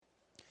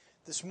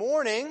This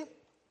morning,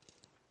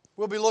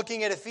 we'll be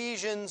looking at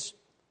Ephesians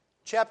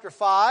chapter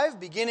 5,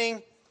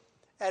 beginning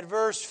at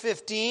verse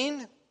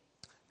 15,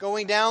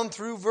 going down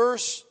through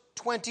verse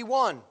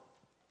 21.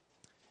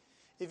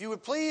 If you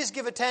would please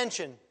give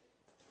attention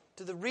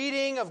to the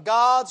reading of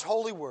God's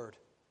holy word.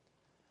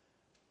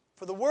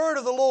 For the word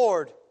of the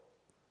Lord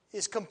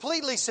is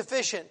completely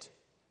sufficient,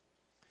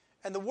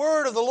 and the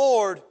word of the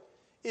Lord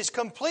is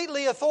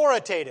completely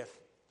authoritative,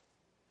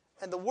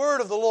 and the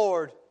word of the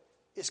Lord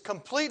is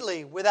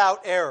completely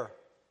without error.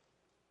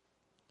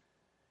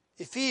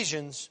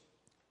 Ephesians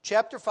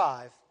chapter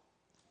 5,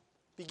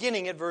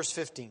 beginning at verse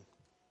 15.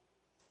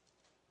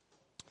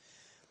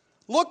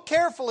 Look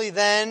carefully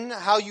then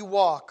how you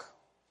walk,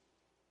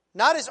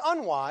 not as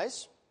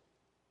unwise,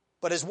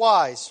 but as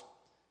wise,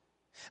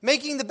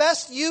 making the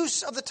best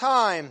use of the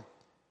time,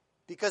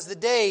 because the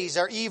days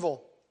are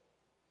evil.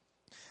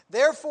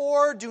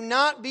 Therefore, do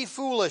not be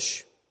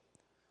foolish,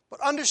 but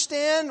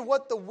understand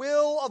what the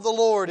will of the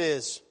Lord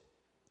is.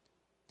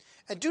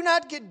 And do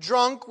not get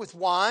drunk with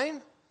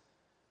wine,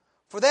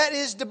 for that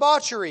is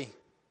debauchery,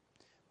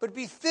 but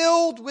be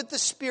filled with the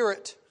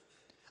Spirit,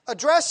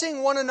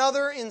 addressing one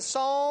another in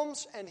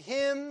psalms and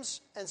hymns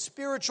and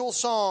spiritual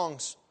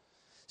songs,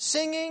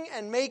 singing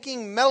and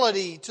making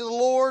melody to the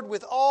Lord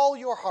with all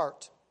your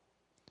heart,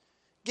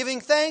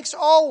 giving thanks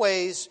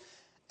always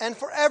and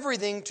for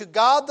everything to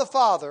God the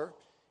Father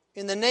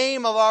in the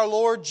name of our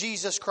Lord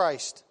Jesus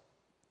Christ,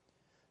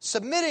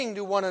 submitting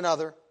to one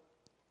another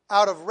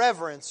out of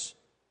reverence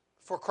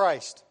for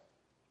Christ.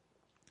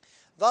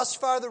 Thus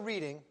far the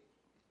reading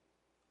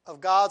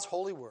of God's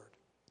holy word.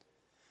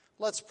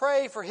 Let's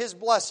pray for His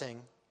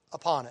blessing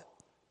upon it.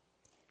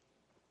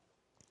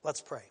 Let's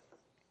pray.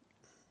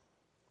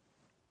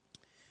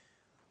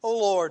 O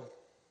Lord,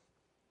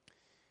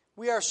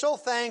 we are so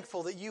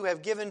thankful that You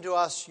have given to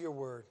us Your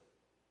word.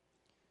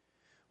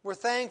 We're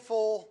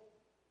thankful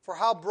for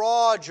how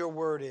broad Your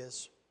word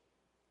is,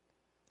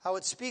 how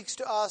it speaks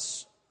to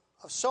us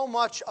of so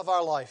much of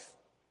our life.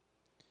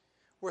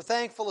 We're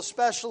thankful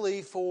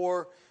especially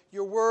for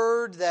Your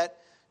word that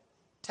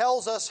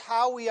tells us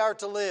how we are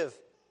to live,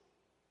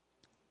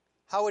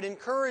 how it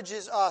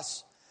encourages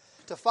us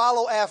to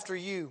follow after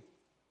You.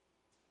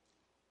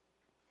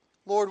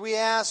 Lord, we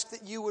ask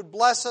that You would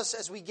bless us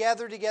as we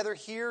gather together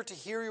here to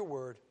hear Your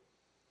word,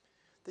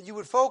 that You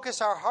would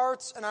focus our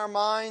hearts and our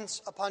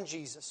minds upon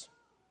Jesus.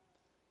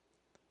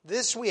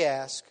 This we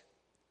ask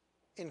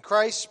in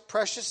Christ's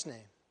precious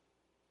name.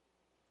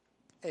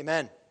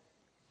 Amen.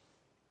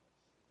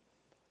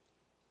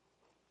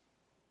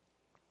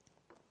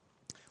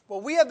 Well,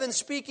 we have been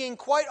speaking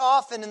quite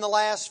often in the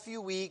last few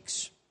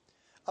weeks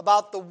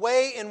about the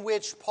way in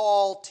which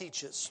Paul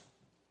teaches.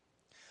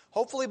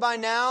 Hopefully by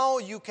now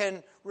you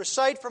can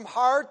recite from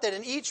heart that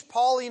in each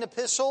Pauline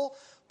epistle,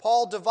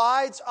 Paul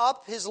divides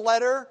up his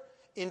letter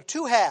in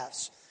two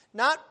halves.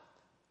 Not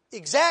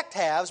exact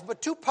halves,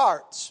 but two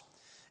parts.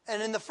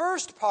 And in the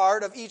first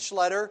part of each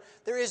letter,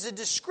 there is a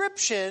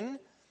description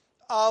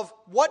of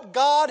what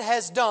God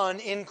has done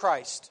in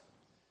Christ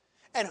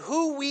and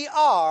who we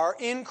are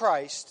in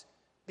Christ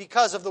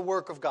because of the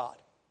work of God.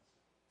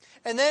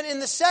 And then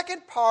in the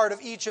second part of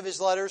each of his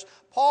letters,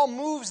 Paul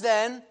moves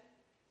then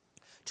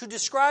to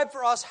describe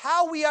for us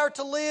how we are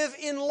to live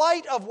in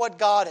light of what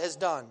God has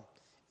done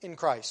in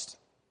Christ.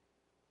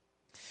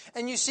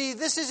 And you see,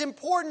 this is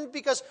important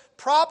because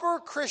proper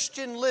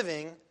Christian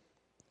living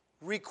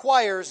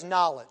requires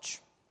knowledge.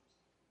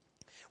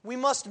 We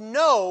must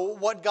know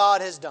what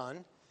God has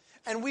done,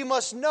 and we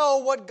must know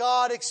what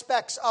God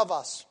expects of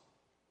us.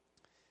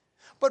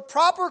 But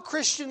proper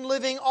Christian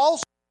living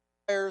also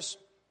requires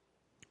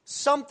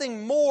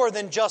something more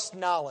than just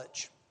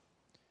knowledge.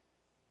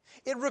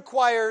 It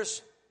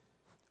requires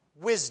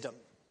wisdom.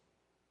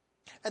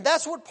 And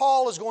that's what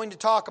Paul is going to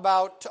talk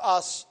about to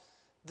us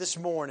this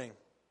morning.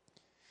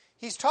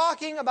 He's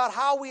talking about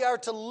how we are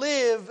to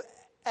live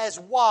as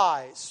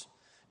wise,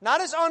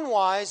 not as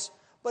unwise,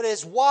 but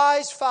as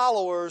wise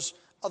followers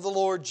of the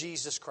Lord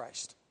Jesus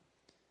Christ.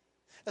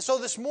 And so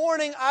this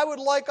morning, I would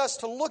like us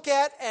to look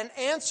at and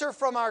answer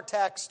from our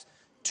text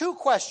two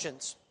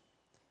questions.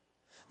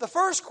 The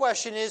first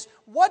question is,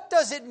 what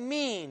does it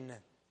mean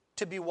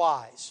to be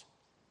wise?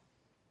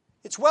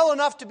 It's well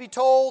enough to be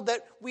told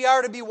that we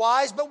are to be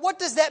wise, but what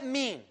does that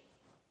mean?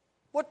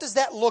 What does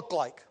that look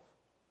like?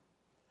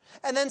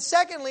 And then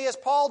secondly, as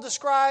Paul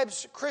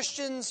describes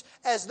Christians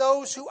as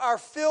those who are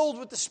filled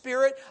with the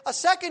Spirit, a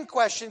second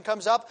question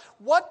comes up.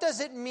 What does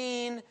it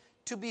mean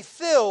to be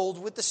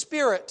filled with the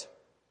Spirit?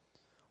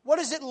 What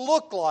does it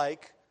look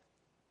like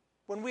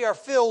when we are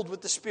filled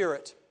with the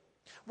Spirit?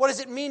 What does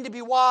it mean to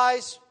be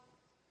wise?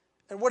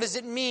 And what does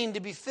it mean to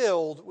be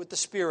filled with the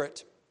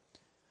Spirit?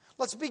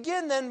 Let's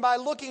begin then by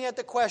looking at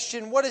the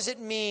question, what does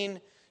it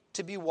mean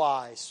to be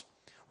wise?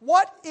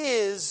 What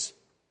is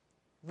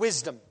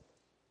wisdom?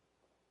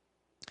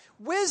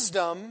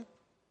 Wisdom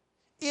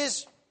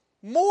is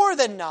more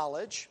than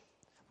knowledge,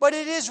 but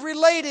it is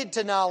related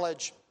to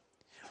knowledge.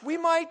 We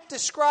might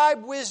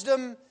describe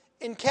wisdom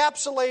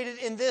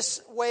encapsulated in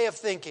this way of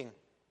thinking,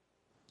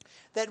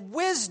 that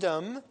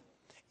wisdom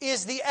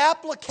is the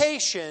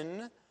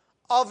application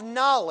of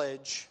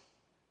knowledge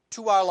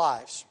to our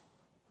lives.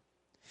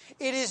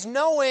 It is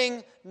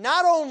knowing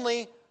not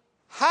only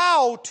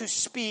how to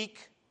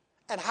speak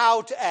and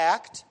how to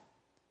act,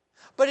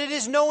 but it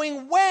is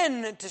knowing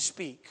when to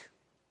speak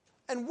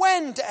and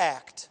when to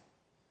act.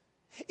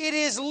 It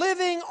is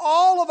living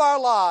all of our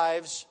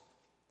lives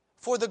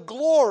for the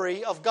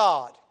glory of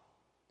God.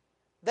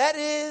 That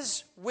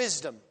is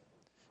wisdom.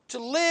 To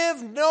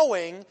live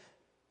knowing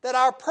that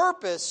our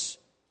purpose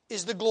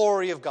is the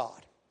glory of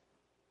God.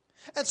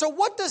 And so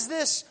what does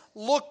this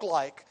look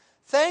like?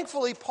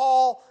 Thankfully,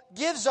 Paul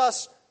gives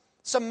us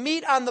some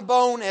meat on the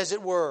bone, as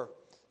it were.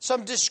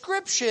 Some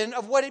description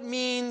of what it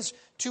means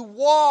to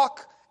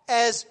walk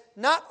as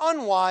not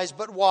unwise,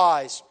 but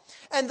wise.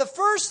 And the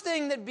first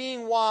thing that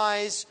being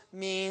wise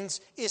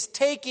means is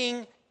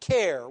taking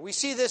care. We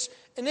see this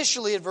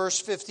initially at verse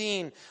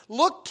 15.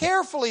 Look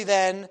carefully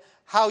then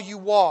how you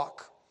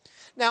walk.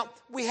 Now,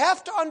 we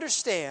have to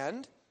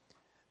understand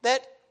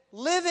that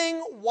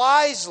living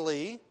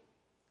wisely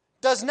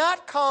does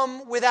not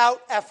come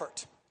without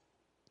effort.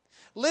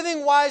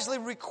 Living wisely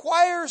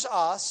requires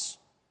us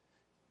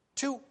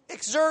to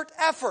exert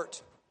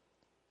effort,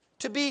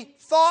 to be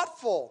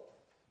thoughtful,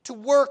 to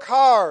work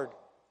hard.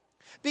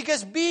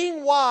 Because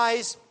being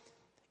wise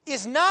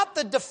is not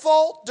the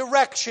default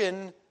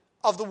direction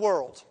of the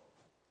world.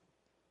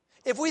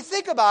 If we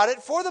think about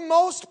it, for the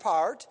most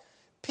part,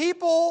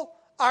 people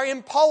are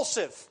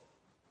impulsive.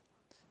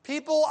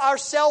 People are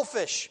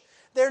selfish.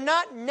 They're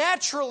not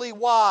naturally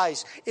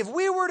wise. If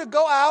we were to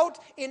go out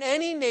in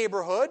any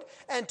neighborhood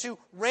and to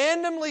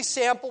randomly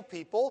sample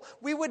people,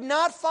 we would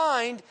not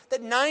find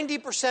that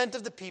 90%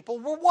 of the people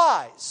were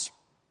wise.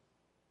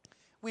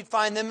 We'd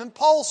find them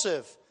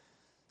impulsive,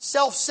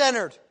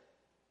 self-centered.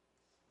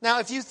 Now,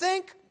 if you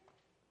think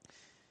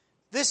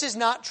this is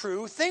not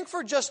true, think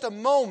for just a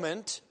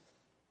moment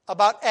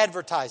about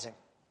advertising.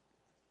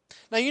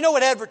 Now, you know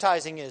what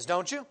advertising is,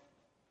 don't you?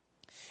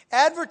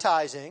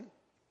 Advertising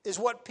is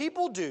what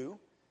people do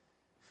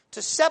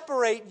to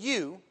separate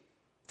you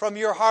from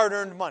your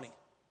hard-earned money.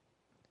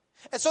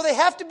 And so they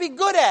have to be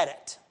good at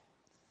it.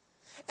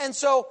 And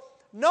so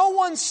no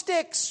one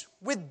sticks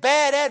with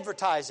bad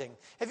advertising.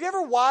 Have you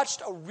ever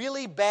watched a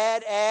really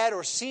bad ad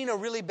or seen a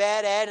really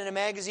bad ad in a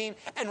magazine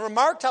and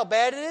remarked how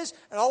bad it is,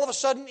 and all of a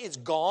sudden it's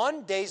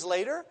gone days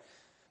later?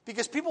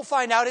 Because people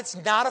find out it's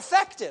not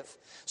effective.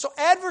 So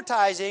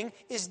advertising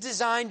is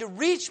designed to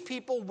reach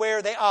people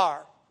where they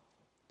are.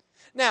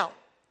 Now,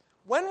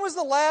 when was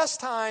the last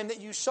time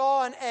that you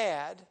saw an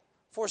ad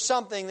for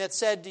something that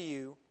said to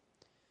you,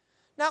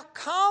 now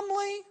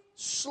calmly,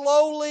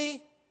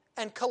 slowly,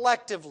 and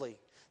collectively,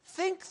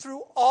 think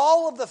through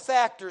all of the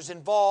factors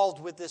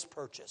involved with this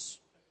purchase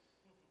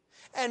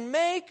and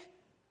make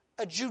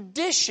a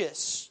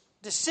judicious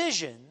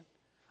decision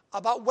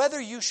about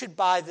whether you should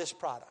buy this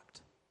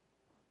product?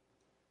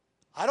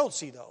 I don't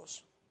see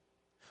those.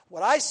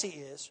 What I see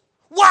is,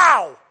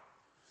 wow,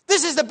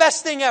 this is the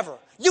best thing ever.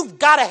 You've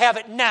got to have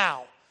it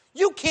now.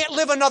 You can't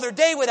live another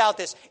day without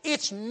this.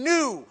 It's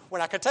new. We're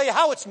not going to tell you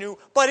how it's new,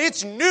 but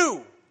it's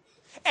new.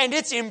 And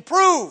it's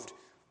improved.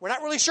 We're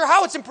not really sure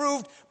how it's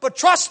improved, but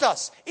trust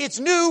us. It's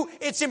new,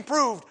 it's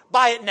improved.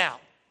 Buy it now.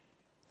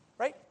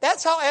 Right?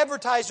 That's how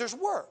advertisers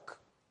work.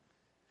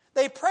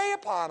 They prey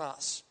upon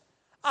us,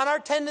 on our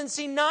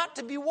tendency not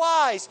to be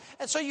wise.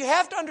 And so you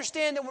have to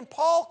understand that when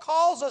Paul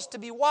calls us to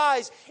be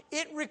wise,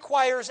 it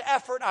requires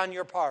effort on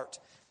your part.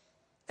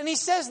 And he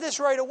says this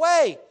right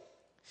away.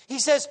 He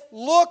says,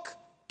 look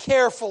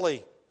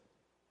carefully.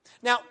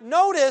 Now,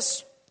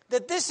 notice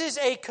that this is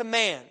a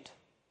command.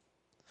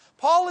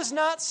 Paul is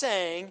not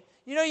saying,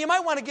 you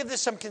might want to give this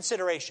some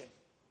consideration.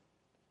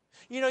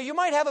 You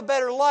might have a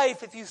better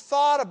life if you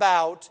thought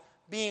about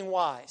being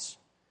wise.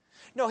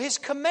 No, his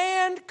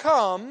command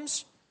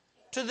comes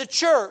to the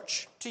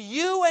church, to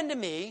you and to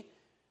me,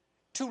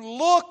 to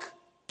look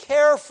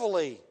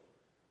carefully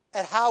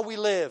at how we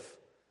live.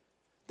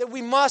 That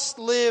we must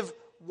live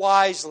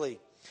wisely.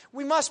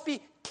 We must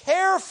be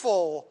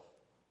careful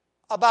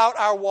about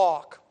our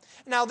walk.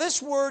 Now,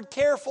 this word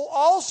careful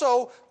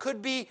also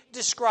could be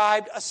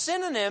described, a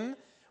synonym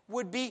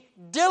would be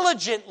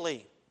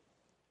diligently.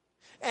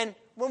 And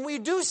when we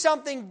do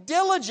something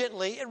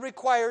diligently, it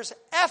requires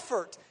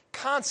effort,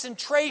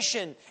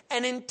 concentration,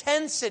 and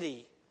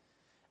intensity.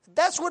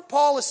 That's what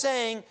Paul is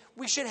saying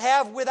we should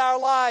have with our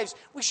lives.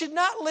 We should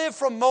not live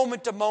from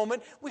moment to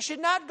moment. We should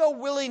not go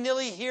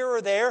willy-nilly here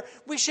or there.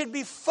 We should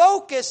be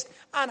focused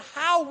on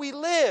how we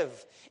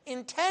live,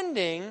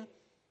 intending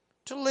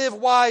to live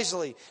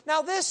wisely.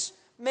 Now, this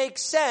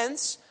makes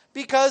sense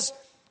because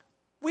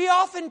we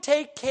often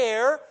take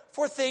care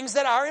for things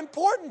that are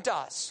important to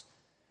us.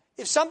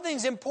 If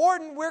something's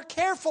important, we're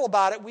careful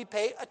about it. We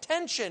pay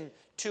attention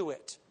to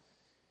it.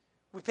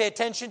 We pay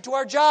attention to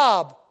our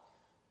job,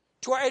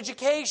 to our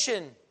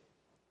education,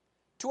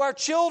 to our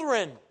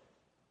children.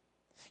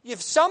 If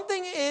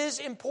something is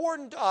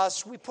important to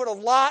us, we put a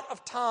lot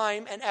of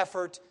time and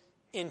effort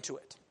into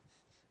it.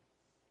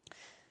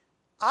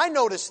 I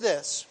notice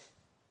this.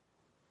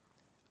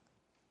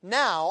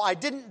 Now, I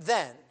didn't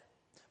then,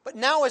 But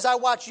now as I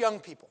watch young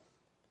people,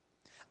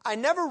 I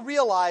never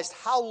realized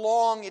how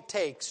long it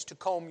takes to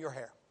comb your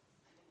hair.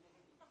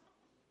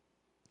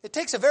 It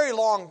takes a very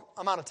long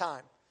amount of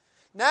time.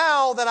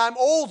 Now that I'm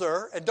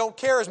older and don't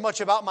care as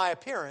much about my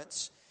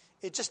appearance,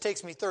 it just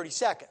takes me 30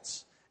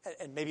 seconds.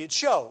 And maybe it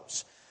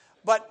shows.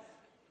 But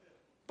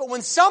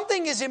when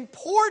something is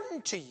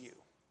important to you,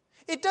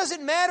 it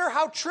doesn't matter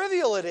how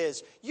trivial it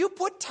is. You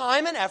put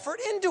time and effort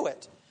into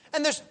it.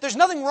 And there's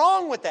nothing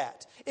wrong with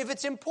that. If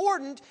it's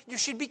important, you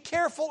should be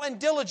careful and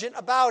diligent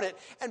about it.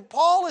 And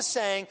Paul is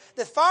saying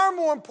that far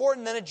more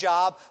important than a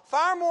job,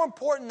 far more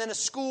important than a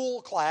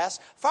school class,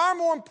 far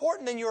more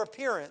important than your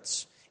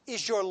appearance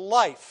is your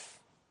life.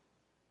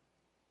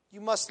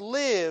 You must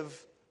live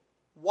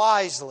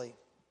wisely.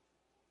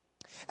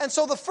 And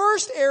so the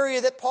first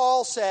area that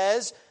Paul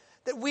says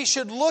that we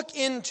should look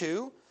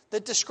into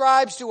that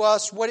describes to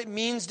us what it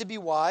means to be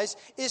wise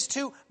is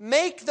to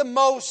make the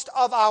most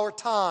of our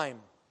time.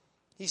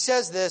 He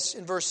says this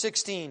in verse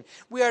 16.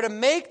 We are to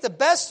make the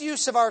best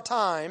use of our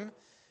time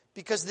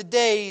because the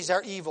days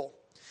are evil.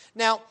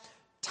 Now,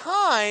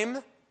 time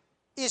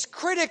is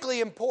critically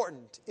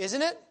important,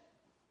 isn't it?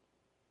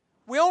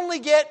 We only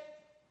get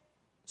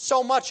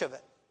so much of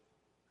it.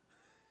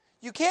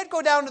 You can't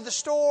go down to the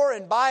store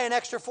and buy an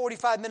extra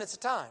 45 minutes of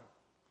time.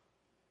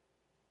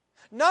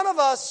 None of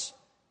us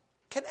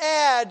can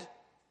add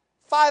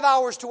 5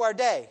 hours to our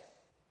day,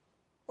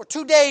 or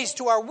 2 days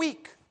to our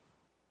week,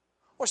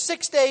 or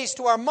 6 days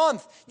to our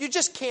month. You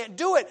just can't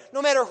do it.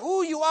 No matter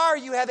who you are,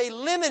 you have a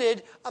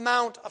limited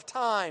amount of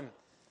time.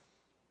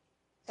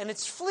 And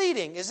it's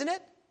fleeting, isn't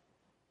it?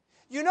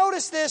 You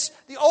notice this,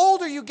 the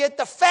older you get,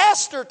 the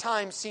faster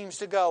time seems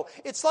to go.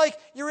 It's like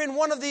you're in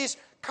one of these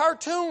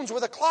cartoons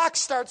where the clock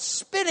starts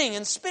spinning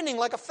and spinning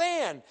like a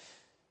fan.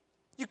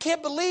 You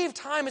can't believe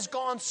time has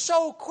gone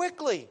so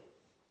quickly.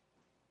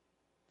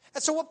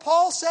 And so what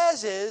Paul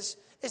says is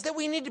that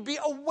we need to be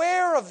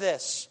aware of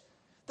this.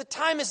 The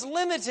time is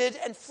limited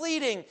and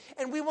fleeting,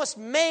 and we must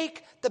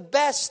make the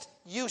best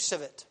use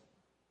of it.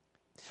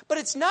 But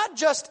it's not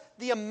just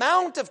the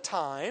amount of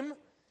time,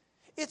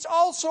 it's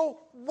also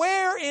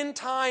where in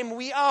time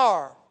we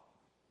are.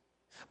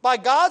 By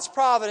God's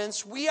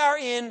providence, we are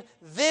in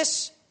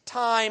this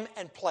time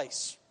and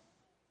place.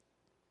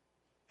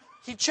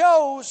 He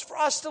chose for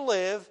us to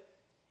live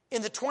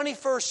in the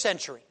 21st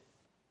century.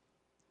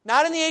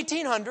 Not in the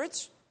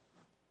 1800s,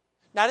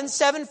 not in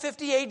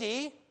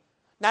 750 AD,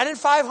 not in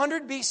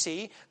 500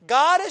 BC.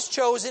 God has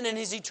chosen in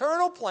His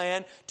eternal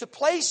plan to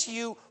place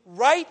you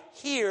right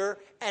here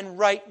and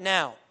right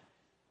now.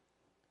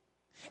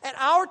 And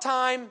our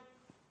time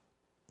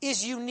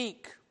is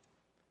unique.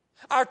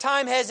 Our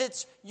time has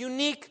its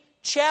unique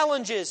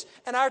challenges,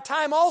 and our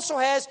time also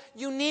has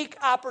unique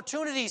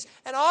opportunities,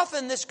 and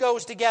often this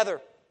goes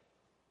together.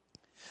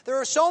 There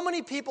are so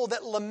many people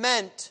that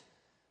lament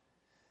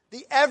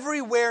the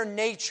everywhere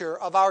nature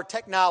of our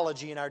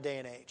technology in our day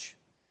and age.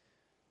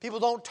 People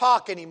don't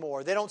talk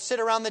anymore. They don't sit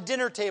around the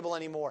dinner table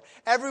anymore.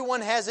 Everyone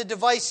has a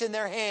device in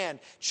their hand.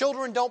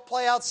 Children don't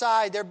play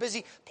outside. They're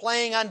busy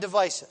playing on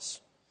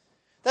devices.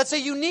 That's a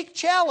unique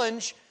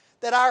challenge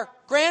that our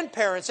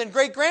grandparents and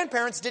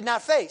great-grandparents did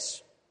not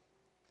face.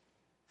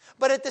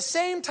 But at the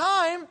same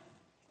time,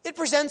 it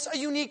presents a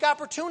unique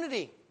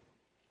opportunity.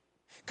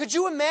 Could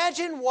you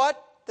imagine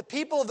what the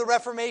people of the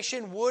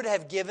Reformation would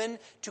have given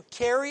to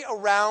carry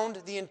around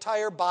the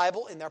entire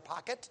Bible in their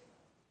pocket?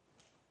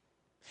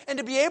 And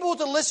to be able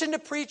to listen to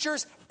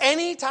preachers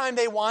anytime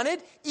they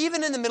wanted,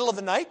 even in the middle of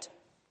the night?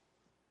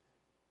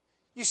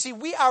 You see,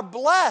 we are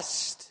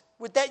blessed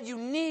with that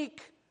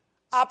unique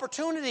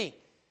opportunity.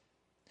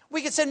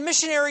 We could send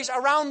missionaries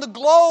around the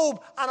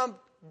globe on a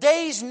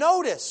day's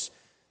notice.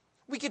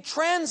 We could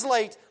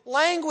translate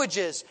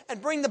languages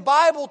and bring the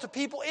Bible to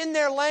people in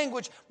their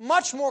language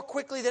much more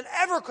quickly than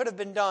ever could have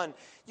been done.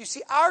 You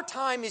see, our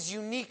time is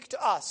unique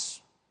to us.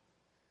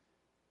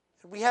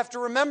 We have to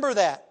remember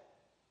that.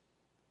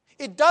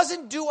 It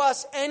doesn't do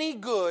us any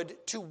good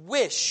to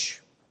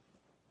wish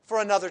for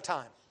another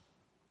time.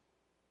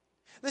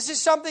 This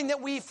is something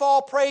that we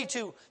fall prey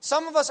to.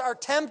 Some of us are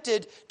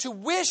tempted to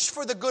wish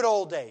for the good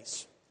old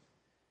days.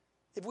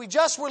 If we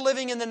just were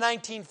living in the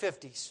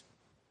 1950s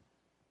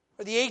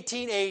or the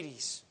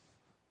 1880s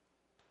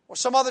or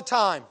some other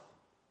time.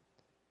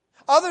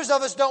 Others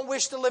of us don't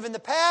wish to live in the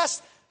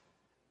past.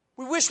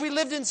 We wish we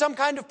lived in some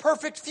kind of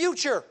perfect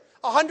future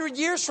 100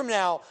 years from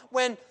now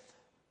when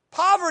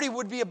poverty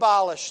would be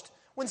abolished,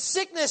 when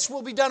sickness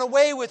will be done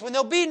away with, when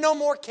there'll be no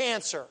more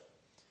cancer.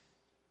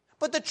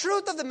 But the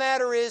truth of the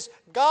matter is,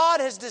 God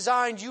has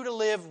designed you to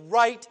live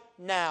right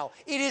now.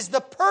 It is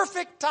the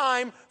perfect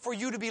time for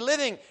you to be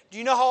living. Do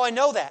you know how I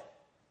know that?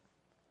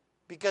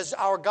 Because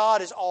our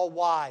God is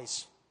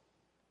all-wise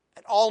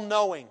and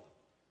all-knowing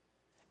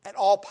and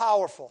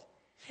all-powerful.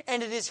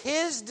 And it is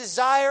His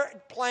desire,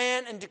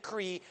 plan, and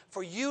decree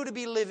for you to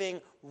be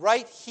living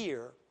right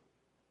here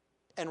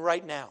and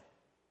right now.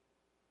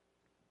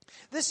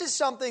 This is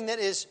something that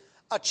is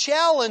a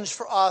challenge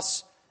for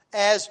us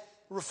as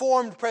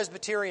Reformed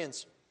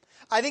Presbyterians.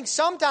 I think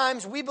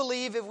sometimes we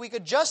believe if we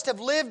could just have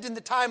lived in the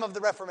time of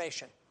the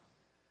Reformation,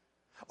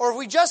 or if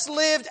we just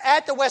lived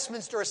at the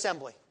Westminster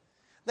Assembly,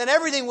 then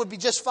everything would be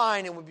just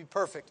fine and would be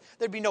perfect.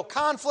 There'd be no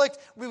conflict.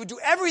 We would do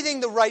everything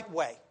the right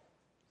way.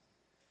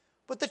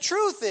 But the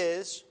truth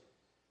is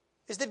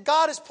that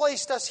God has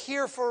placed us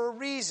here for a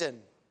reason.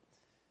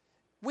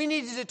 We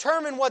need to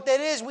determine what that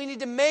is. We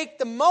need to make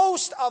the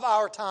most of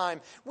our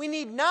time. We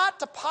need not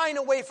to pine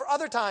away for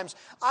other times.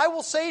 I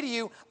will say to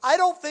you, I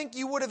don't think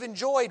you would have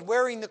enjoyed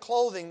wearing the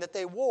clothing that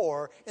they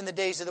wore in the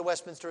days of the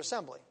Westminster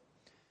Assembly.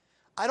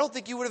 I don't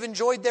think you would have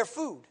enjoyed their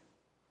food.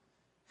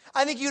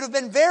 I think you'd have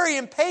been very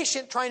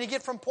impatient trying to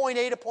get from point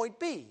A to point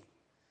B.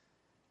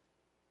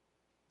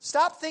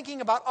 Stop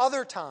thinking about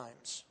other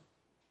times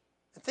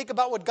and think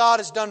about what God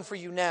has done for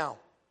you now.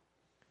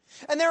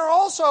 And there are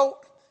also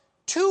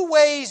two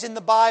ways in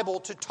the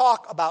Bible to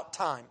talk about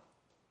time.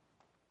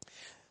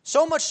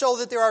 So much so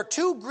that there are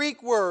two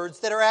Greek words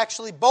that are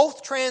actually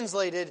both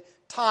translated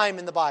time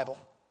in the Bible.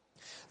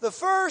 The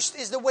first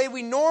is the way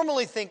we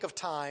normally think of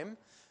time,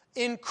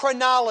 in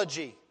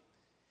chronology.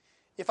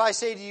 If I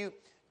say to you,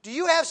 do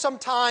you have some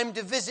time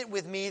to visit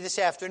with me this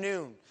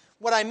afternoon?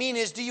 What I mean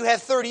is, do you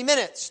have 30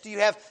 minutes? Do you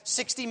have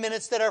 60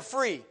 minutes that are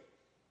free?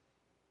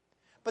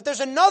 But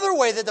there's another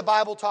way that the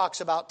Bible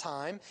talks about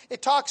time.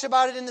 It talks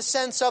about it in the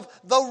sense of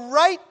the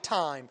right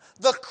time,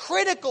 the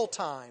critical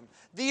time,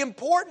 the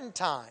important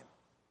time.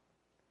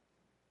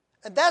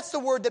 And that's the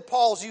word that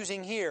Paul's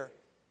using here.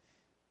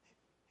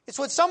 It's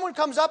when someone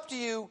comes up to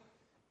you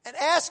and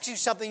asks you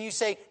something, you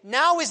say,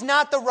 now is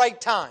not the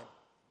right time.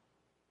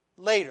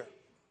 Later.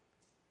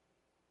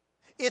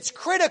 It's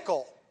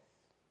critical.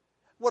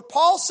 What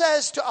Paul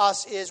says to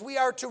us is we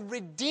are to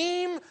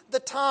redeem the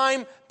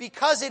time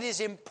because it is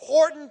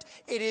important,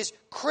 it is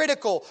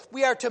critical.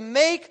 We are to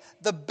make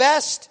the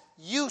best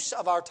use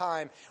of our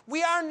time.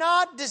 We are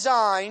not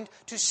designed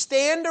to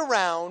stand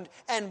around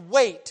and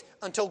wait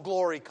until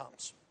glory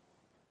comes.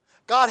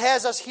 God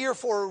has us here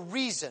for a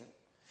reason.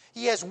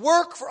 He has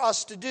work for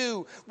us to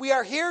do. We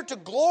are here to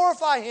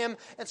glorify Him,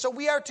 and so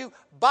we are to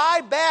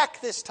buy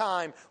back this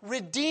time,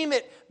 redeem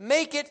it,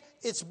 make it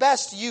its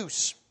best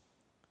use.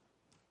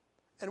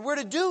 And we're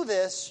to do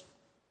this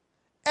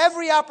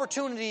every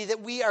opportunity that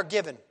we are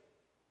given.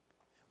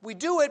 We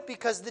do it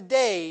because the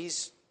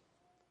days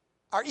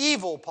are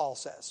evil, Paul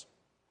says.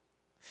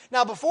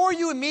 Now, before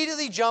you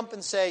immediately jump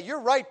and say,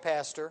 you're right,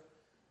 Pastor,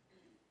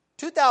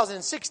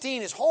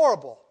 2016 is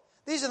horrible.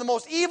 These are the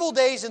most evil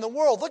days in the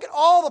world. Look at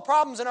all the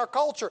problems in our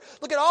culture.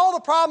 Look at all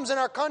the problems in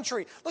our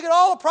country. Look at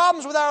all the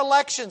problems with our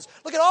elections.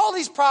 Look at all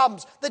these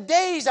problems. The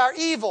days are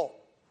evil.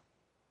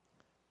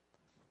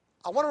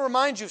 I want to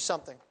remind you of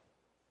something.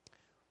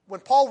 When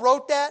Paul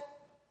wrote that,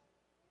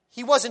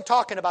 he wasn't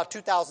talking about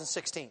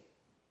 2016.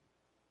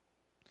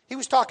 He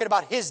was talking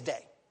about his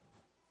day.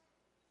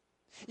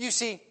 You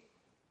see,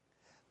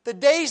 the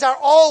days are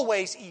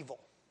always evil.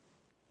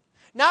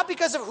 Not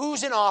because of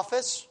who's in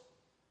office,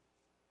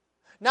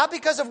 not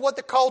because of what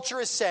the culture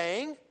is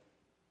saying,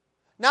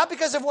 not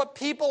because of what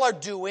people are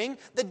doing.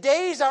 The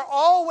days are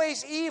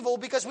always evil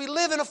because we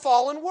live in a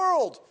fallen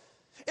world,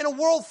 in a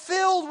world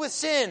filled with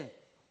sin,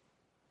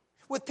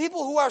 with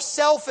people who are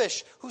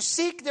selfish, who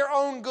seek their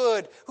own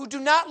good, who do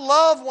not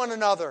love one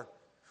another,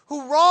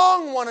 who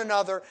wrong one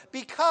another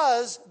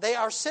because they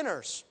are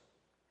sinners.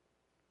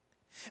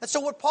 And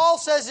so what Paul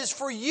says is,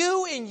 for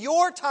you in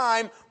your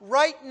time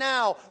right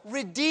now,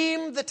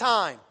 redeem the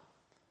time.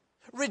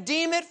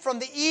 Redeem it from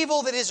the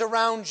evil that is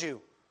around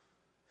you.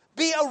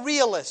 Be a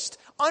realist.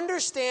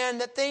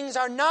 Understand that things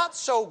are not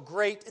so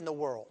great in the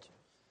world.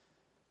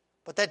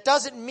 But that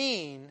doesn't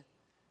mean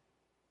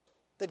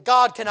that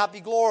God cannot be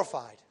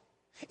glorified.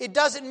 It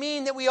doesn't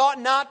mean that we ought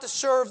not to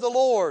serve the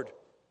Lord.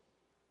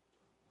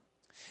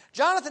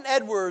 Jonathan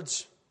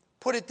Edwards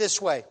put it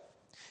this way.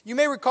 You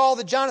may recall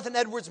that Jonathan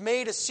Edwards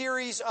made a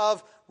series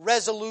of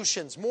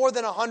resolutions, more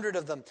than 100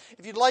 of them.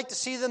 If you'd like to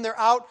see them, they're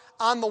out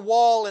on the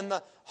wall in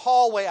the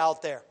hallway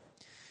out there.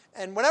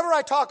 And whenever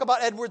I talk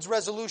about Edwards'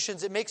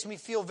 resolutions, it makes me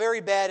feel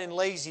very bad and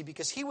lazy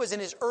because he was in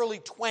his early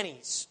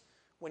 20s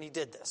when he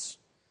did this.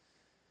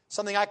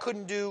 Something I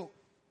couldn't do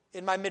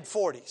in my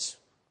mid-40s.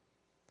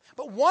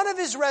 But one of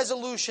his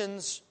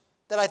resolutions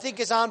that I think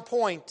is on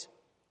point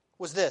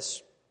was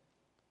this.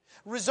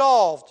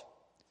 Resolved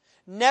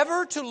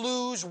never to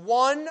lose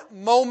one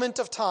moment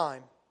of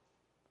time,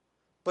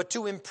 but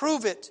to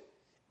improve it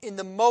in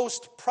the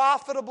most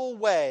profitable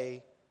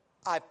way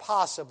I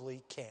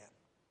possibly can.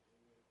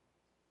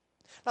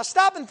 Now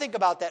stop and think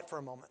about that for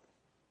a moment.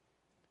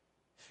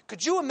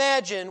 Could you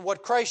imagine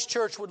what Christ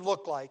Church would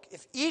look like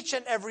if each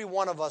and every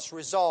one of us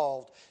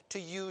resolved to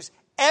use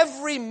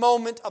every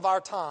moment of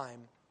our time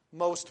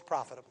most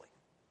profitably?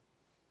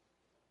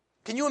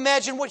 Can you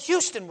imagine what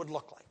Houston would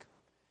look like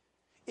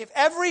if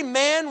every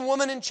man,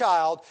 woman, and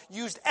child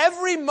used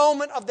every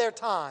moment of their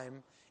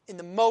time in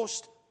the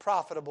most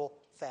profitable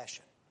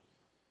fashion?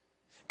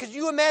 Could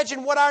you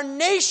imagine what our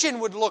nation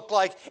would look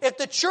like if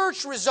the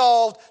church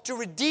resolved to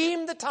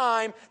redeem the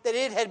time that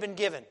it had been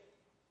given?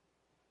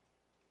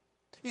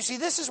 You see,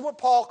 this is what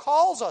Paul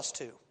calls us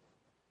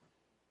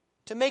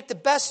to make the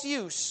best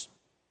use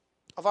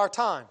of our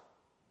time.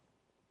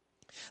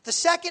 The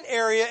second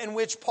area in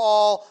which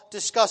Paul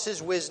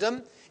discusses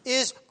wisdom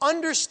is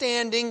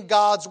understanding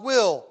God's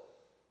will.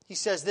 He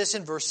says this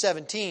in verse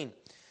 17.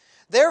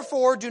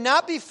 Therefore, do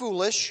not be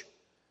foolish,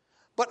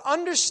 but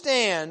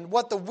understand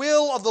what the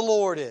will of the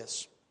Lord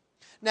is.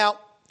 Now,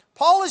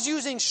 Paul is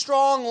using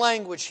strong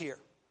language here.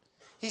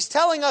 He's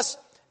telling us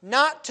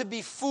not to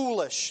be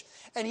foolish.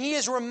 And he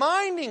is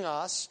reminding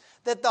us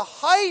that the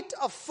height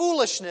of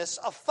foolishness,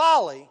 of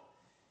folly,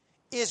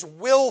 is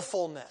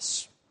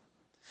willfulness.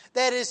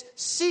 That is,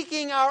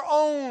 seeking our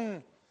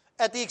own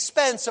at the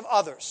expense of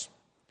others.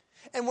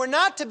 And we're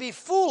not to be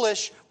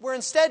foolish, we're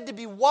instead to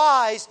be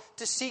wise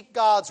to seek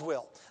God's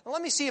will. Now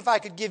let me see if I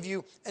could give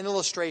you an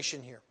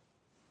illustration here.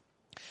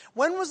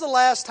 When was the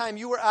last time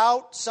you were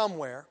out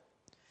somewhere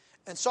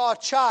and saw a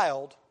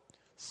child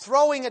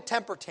throwing a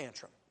temper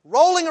tantrum,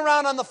 rolling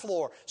around on the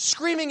floor,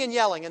 screaming and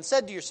yelling, and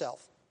said to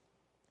yourself,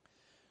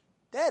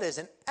 that is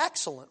an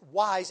excellent,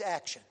 wise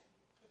action.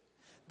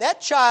 That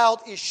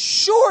child is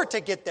sure to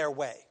get their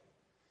way.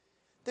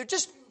 They're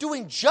just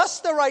doing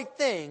just the right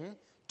thing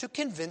to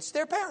convince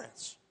their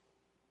parents.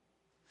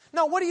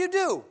 Now, what do?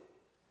 You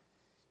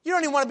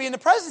don't even want to be in the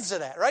presence of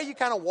that, right? You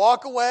kind of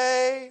walk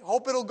away,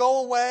 hope it'll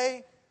go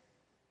away,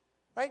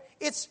 right?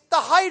 It's the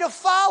height of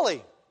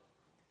folly.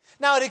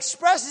 Now, it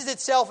expresses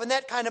itself in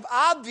that kind of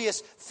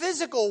obvious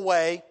physical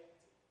way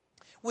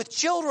with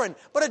children,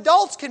 but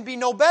adults can be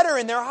no better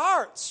in their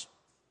hearts.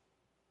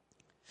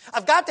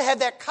 I've got to have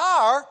that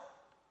car,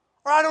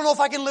 or I don't know if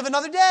I can live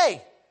another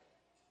day.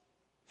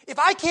 If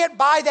I can't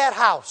buy that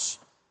house,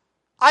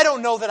 I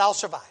don't know that I'll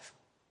survive.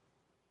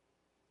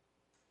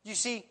 You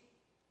see,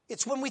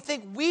 it's when we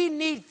think we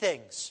need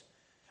things,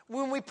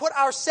 when we put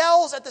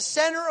ourselves at the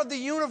center of the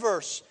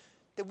universe,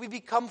 that we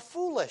become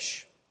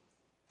foolish.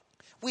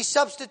 We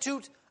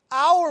substitute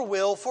our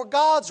will for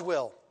God's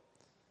will.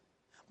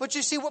 But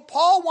you see, what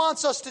Paul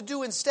wants us to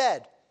do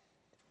instead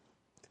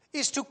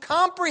is to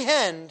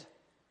comprehend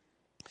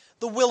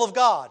the will of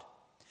God.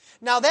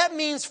 Now that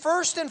means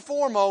first and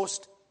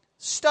foremost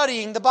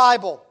studying the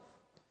Bible.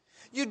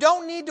 You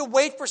don't need to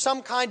wait for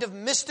some kind of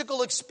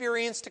mystical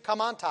experience to come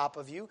on top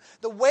of you.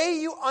 The way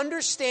you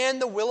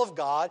understand the will of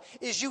God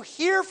is you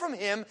hear from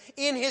Him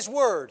in His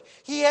Word.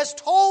 He has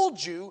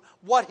told you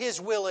what His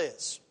will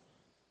is.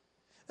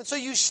 And so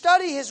you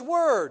study His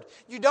Word.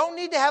 You don't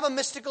need to have a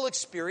mystical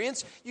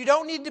experience. You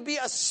don't need to be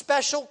a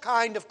special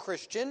kind of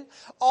Christian.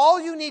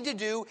 All you need to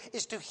do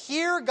is to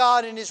hear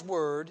God in His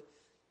Word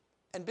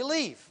and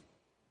believe.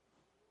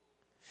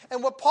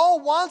 And what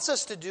Paul wants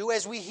us to do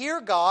as we hear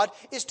God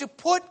is to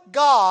put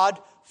God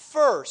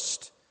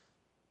first.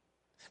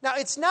 Now,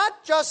 it's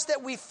not just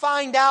that we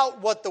find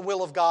out what the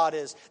will of God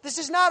is. This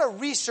is not a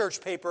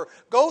research paper.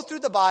 Go through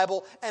the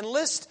Bible and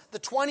list the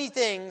 20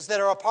 things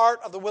that are a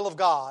part of the will of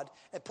God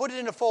and put it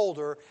in a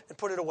folder and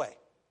put it away.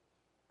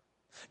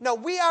 No,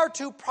 we are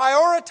to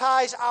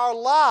prioritize our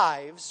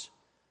lives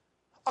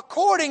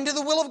according to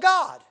the will of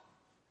God.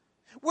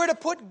 We're to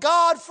put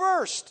God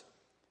first.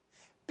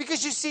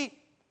 Because you see,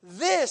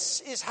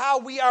 this is how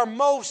we are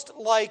most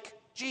like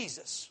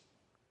Jesus.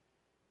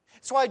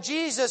 It's why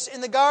Jesus in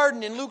the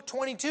garden in Luke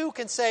 22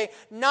 can say,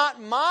 not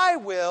my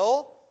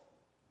will,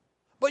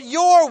 but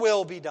your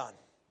will be done.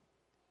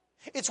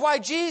 It's why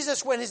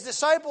Jesus, when His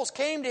disciples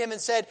came to Him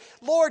and said,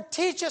 Lord,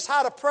 teach us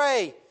how to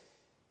pray,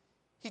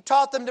 He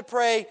taught them to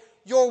pray,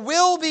 your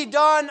will be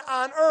done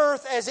on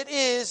earth as it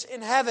is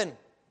in heaven.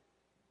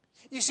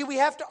 You see, we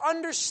have to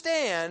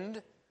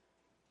understand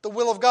the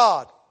will of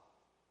God.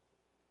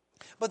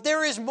 But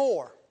there is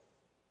more.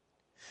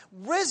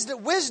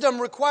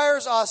 Wisdom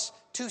requires us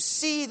to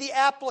see the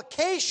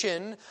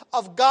application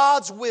of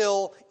God's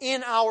will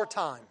in our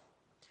time.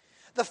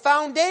 The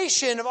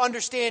foundation of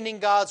understanding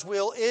God's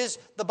will is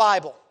the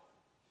Bible.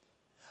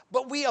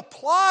 But we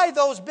apply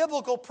those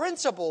biblical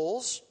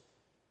principles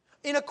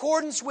in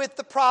accordance with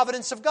the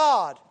providence of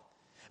God.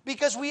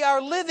 Because we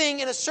are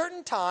living in a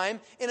certain time,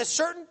 in a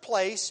certain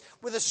place,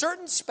 with a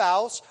certain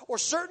spouse, or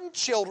certain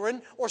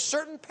children, or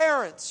certain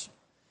parents.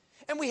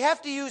 And we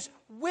have to use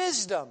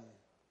wisdom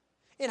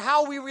in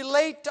how we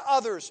relate to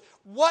others,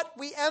 what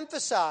we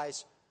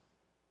emphasize.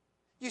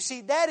 You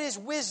see, that is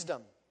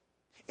wisdom.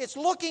 It's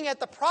looking at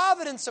the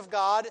providence of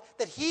God,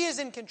 that He is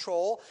in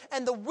control,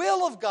 and the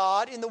will of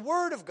God in the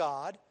Word of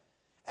God,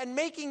 and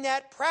making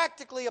that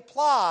practically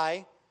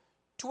apply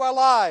to our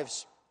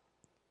lives.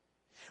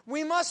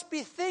 We must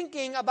be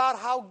thinking about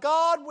how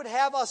God would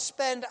have us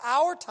spend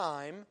our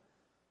time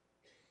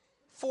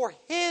for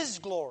His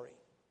glory.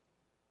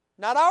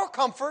 Not our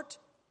comfort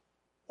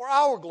or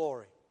our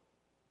glory.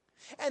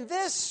 And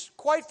this,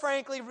 quite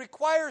frankly,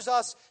 requires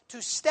us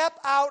to step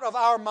out of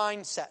our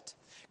mindset.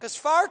 Because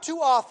far too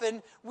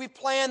often, we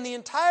plan the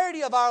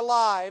entirety of our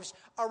lives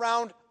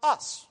around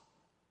us.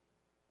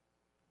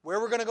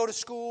 Where we're going to go to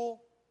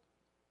school,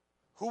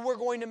 who we're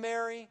going to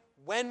marry,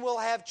 when we'll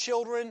have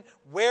children,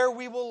 where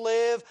we will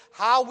live,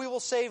 how we will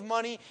save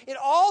money. It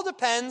all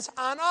depends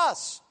on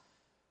us.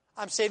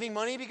 I'm saving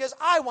money because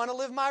I want to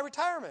live my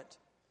retirement.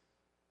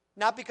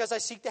 Not because I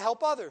seek to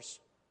help others.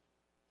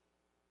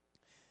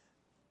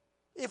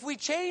 If we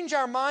change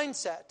our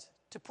mindset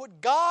to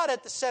put God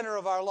at the center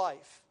of our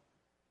life,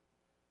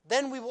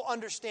 then we will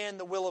understand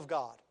the will of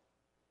God.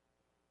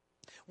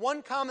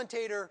 One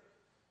commentator,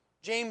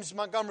 James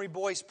Montgomery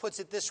Boyce, puts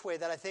it this way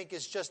that I think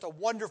is just a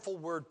wonderful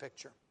word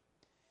picture.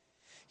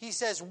 He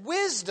says,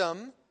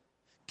 wisdom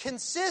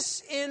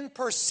consists in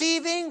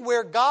perceiving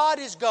where God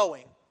is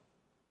going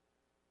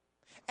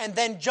and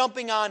then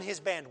jumping on His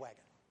bandwagon.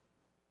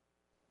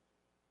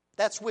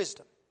 That's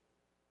wisdom.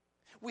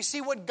 We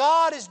see what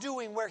God is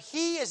doing, where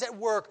He is at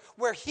work,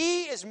 where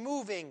He is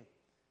moving,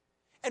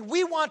 and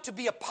we want to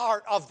be a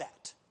part of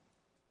that.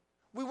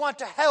 We want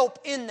to help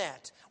in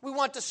that. We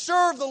want to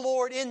serve the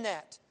Lord in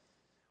that.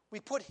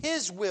 We put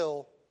His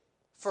will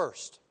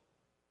first.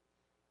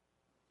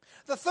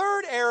 The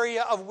third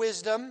area of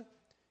wisdom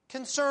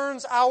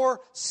concerns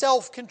our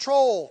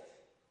self-control.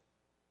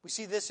 We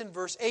see this in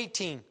verse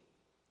 18.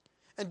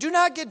 And do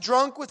not get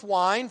drunk with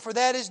wine, for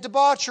that is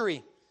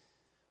debauchery,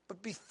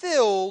 but be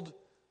filled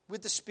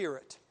with the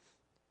Spirit.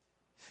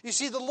 You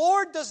see, the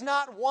Lord does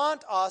not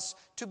want us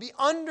to be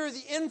under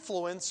the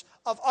influence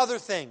of other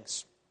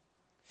things.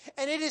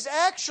 And it is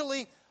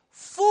actually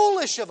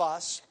foolish of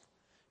us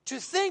to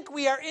think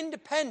we are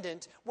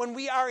independent when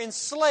we are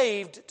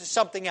enslaved to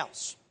something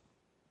else.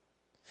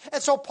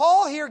 And so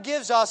Paul here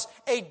gives us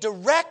a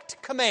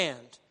direct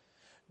command.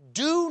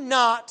 Do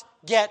not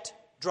get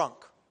drunk.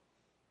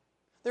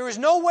 There is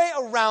no way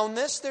around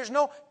this. There's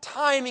no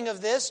timing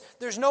of this.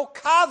 There's no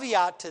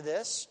caveat to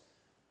this.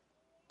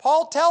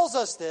 Paul tells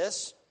us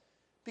this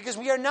because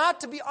we are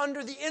not to be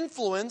under the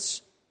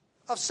influence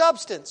of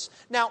substance.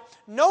 Now,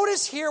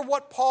 notice here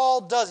what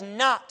Paul does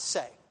not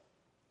say.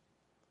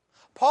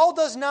 Paul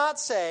does not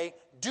say,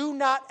 do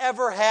not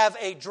ever have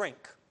a drink.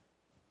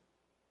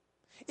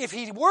 If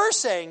he were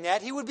saying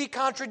that, he would be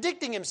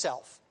contradicting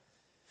himself.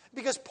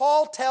 Because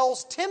Paul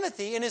tells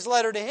Timothy in his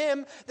letter to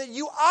him that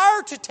you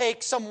are to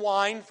take some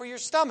wine for your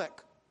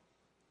stomach.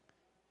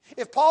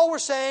 If Paul were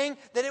saying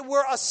that it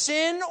were a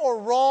sin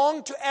or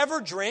wrong to ever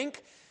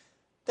drink,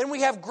 then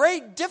we have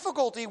great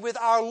difficulty with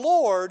our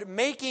Lord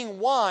making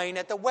wine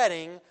at the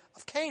wedding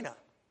of Cana.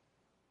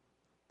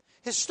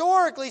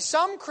 Historically,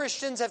 some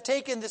Christians have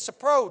taken this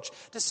approach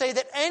to say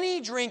that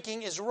any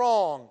drinking is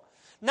wrong.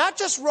 Not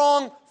just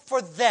wrong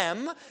for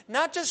them,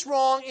 not just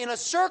wrong in a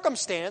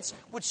circumstance,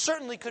 which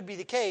certainly could be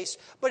the case,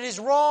 but is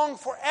wrong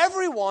for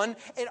everyone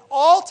at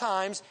all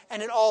times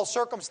and in all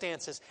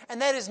circumstances.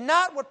 And that is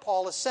not what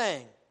Paul is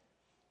saying.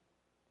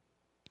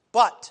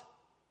 But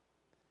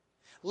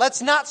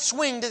let's not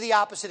swing to the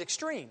opposite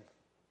extreme.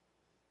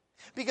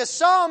 Because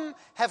some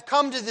have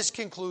come to this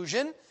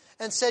conclusion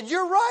and said,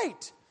 you're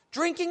right,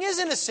 drinking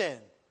isn't a sin.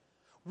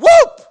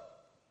 Whoop!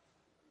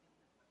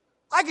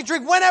 I can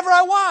drink whenever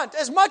I want,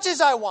 as much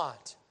as I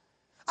want.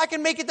 I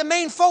can make it the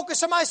main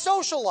focus of my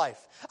social life.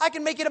 I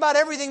can make it about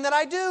everything that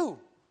I do.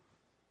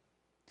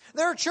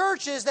 There are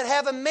churches that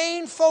have a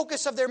main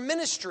focus of their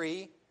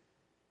ministry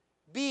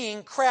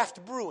being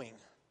craft brewing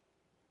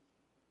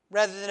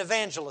rather than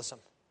evangelism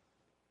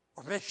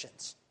or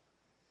missions.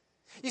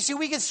 You see,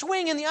 we can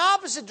swing in the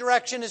opposite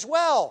direction as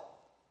well.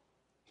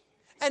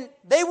 And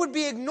they would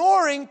be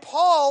ignoring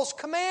Paul's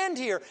command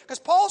here. Because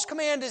Paul's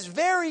command is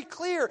very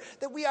clear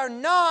that we are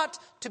not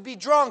to be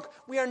drunk.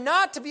 We are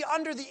not to be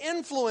under the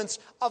influence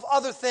of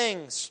other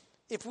things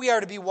if we are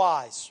to be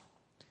wise.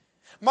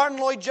 Martin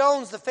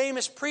Lloyd-Jones, the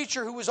famous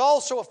preacher who was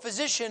also a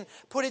physician,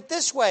 put it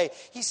this way.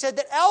 He said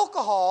that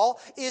alcohol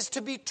is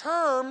to be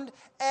termed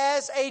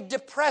as a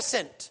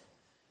depressant.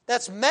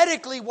 That's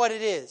medically what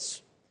it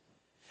is.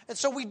 And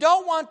so we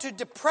don't want to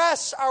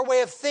depress our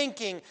way of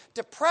thinking,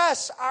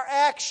 depress our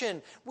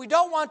action. We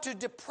don't want to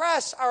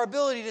depress our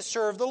ability to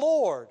serve the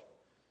Lord.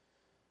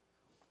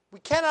 We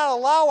cannot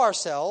allow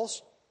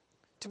ourselves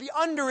to be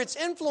under its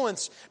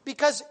influence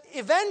because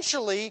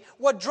eventually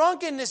what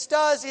drunkenness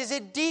does is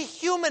it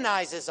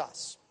dehumanizes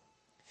us.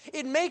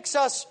 It makes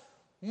us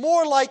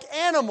more like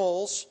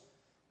animals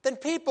than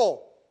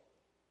people.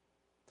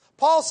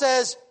 Paul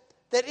says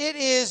that it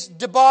is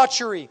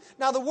debauchery.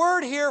 Now the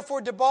word here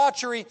for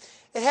debauchery,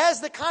 it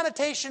has the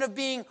connotation of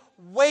being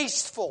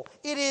wasteful.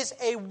 It is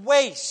a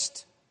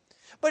waste.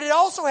 But it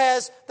also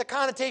has the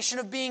connotation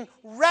of being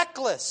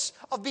reckless,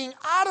 of being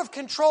out of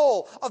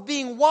control, of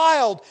being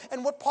wild.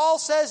 And what Paul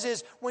says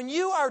is, when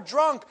you are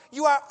drunk,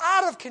 you are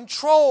out of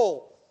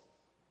control.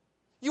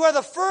 You are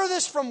the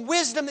furthest from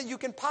wisdom that you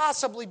can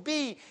possibly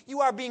be.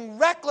 You are being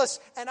reckless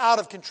and out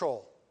of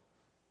control.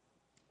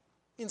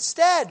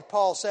 Instead,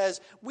 Paul says,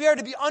 we are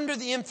to be under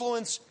the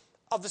influence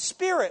of the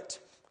Spirit,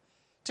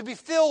 to be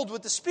filled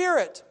with the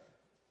Spirit.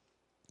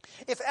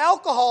 If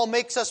alcohol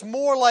makes us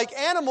more like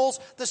animals,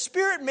 the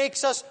Spirit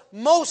makes us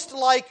most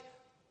like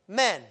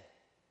men.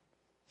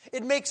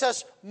 It makes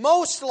us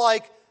most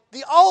like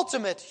the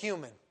ultimate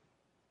human,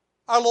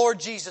 our Lord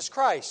Jesus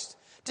Christ.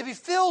 To be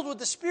filled with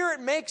the Spirit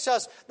makes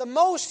us the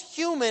most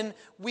human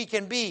we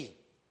can be.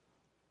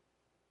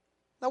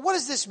 Now, what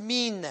does this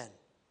mean then?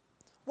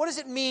 What does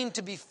it mean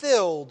to be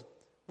filled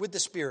with the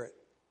Spirit?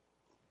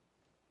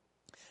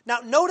 Now,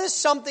 notice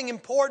something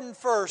important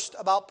first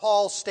about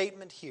Paul's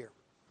statement here.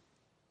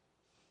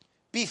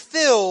 Be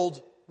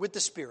filled with the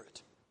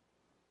Spirit.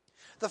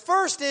 The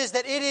first is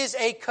that it is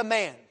a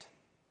command.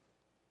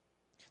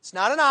 It's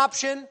not an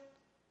option.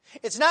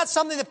 It's not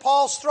something that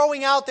Paul's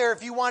throwing out there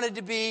if you wanted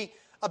to be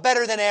a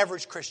better than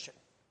average Christian.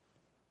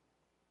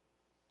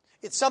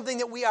 It's something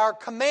that we are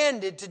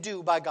commanded to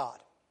do by God.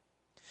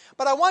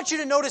 But I want you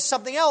to notice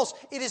something else.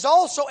 It is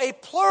also a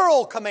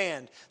plural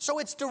command. So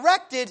it's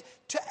directed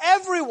to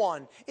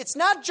everyone. It's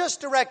not just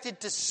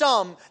directed to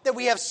some, that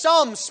we have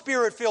some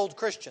Spirit-filled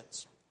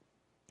Christians.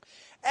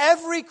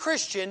 Every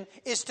Christian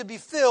is to be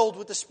filled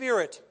with the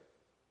Spirit.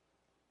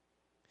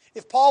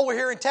 If Paul were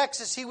here in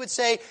Texas, he would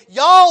say,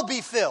 y'all be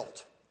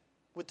filled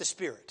with the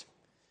Spirit.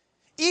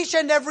 Each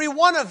and every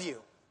one of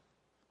you.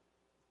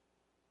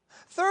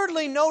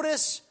 Thirdly,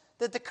 notice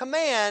that the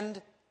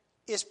command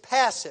is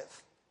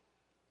passive.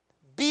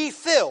 Be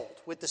filled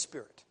with the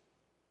Spirit.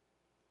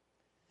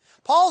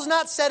 Paul's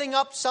not setting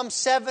up some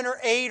 7 or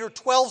 8 or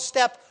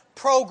 12-step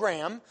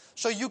program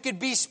so you could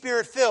be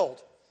Spirit-filled.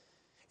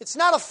 It's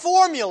not a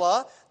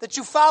formula that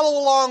you follow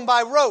along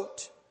by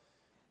rote.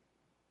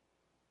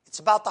 It's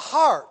about the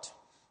heart.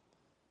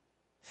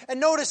 And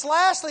notice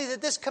lastly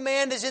that this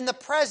command is in the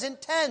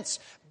present tense.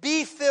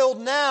 Be filled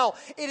now.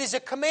 It is a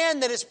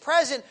command that is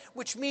present,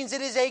 which means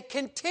it is a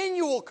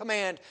continual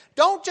command.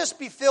 Don't just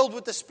be filled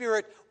with the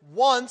Spirit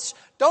once.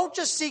 Don't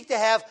just seek to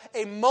have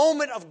a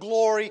moment of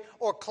glory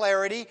or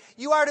clarity.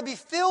 You are to be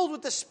filled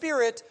with the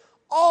Spirit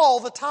all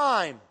the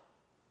time.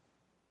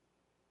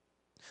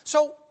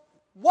 So,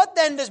 what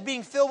then does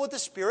being filled with the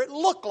Spirit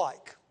look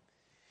like?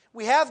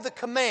 We have the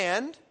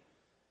command.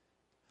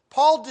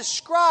 Paul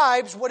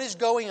describes what is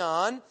going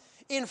on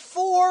in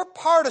 4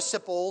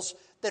 participles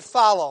that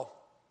follow.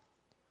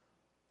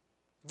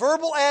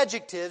 Verbal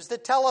adjectives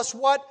that tell us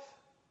what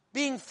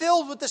being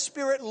filled with the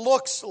Spirit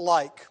looks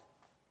like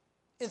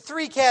in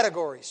 3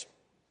 categories.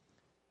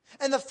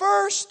 And the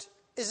first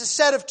is a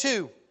set of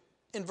 2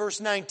 in verse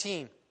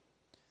 19.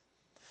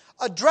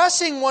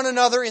 Addressing one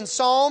another in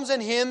psalms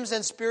and hymns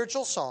and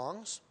spiritual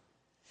songs,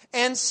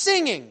 and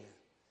singing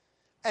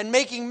and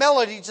making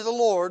melody to the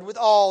Lord with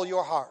all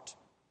your heart.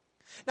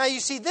 Now you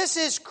see, this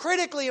is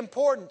critically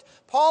important.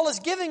 Paul is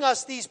giving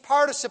us these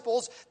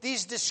participles,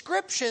 these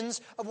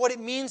descriptions of what it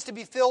means to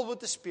be filled with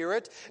the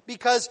Spirit,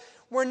 because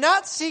we're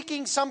not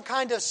seeking some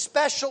kind of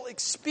special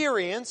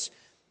experience.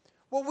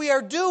 What we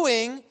are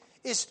doing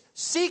is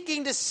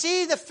seeking to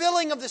see the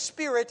filling of the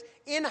Spirit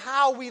in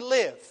how we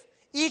live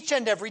each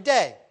and every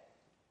day.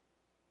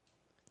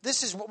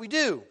 This is what we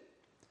do.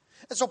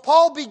 And so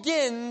Paul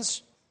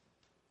begins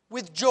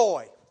with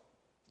joy.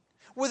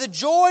 With a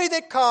joy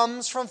that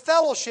comes from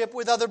fellowship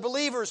with other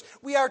believers.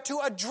 We are to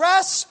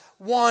address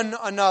one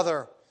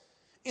another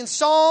in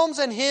psalms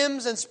and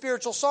hymns and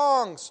spiritual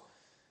songs,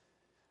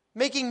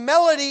 making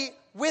melody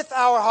with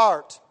our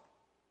heart.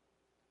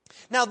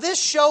 Now this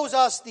shows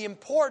us the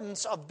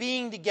importance of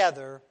being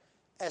together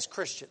as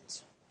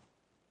Christians.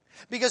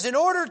 Because in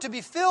order to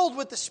be filled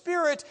with the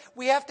Spirit,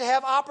 we have to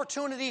have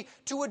opportunity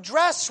to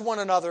address one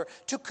another,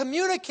 to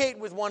communicate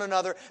with one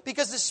another,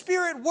 because the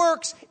Spirit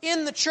works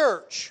in the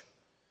church.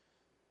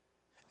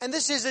 And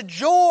this is a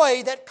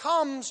joy that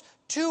comes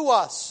to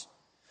us.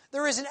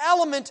 There is an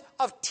element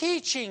of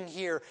teaching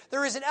here.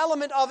 There is an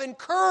element of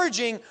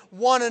encouraging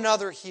one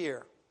another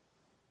here.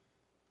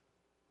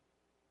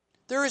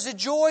 There is a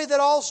joy that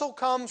also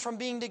comes from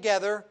being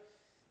together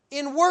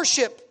in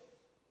worship.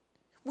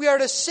 We are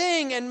to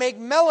sing and make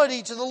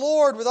melody to the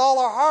Lord with all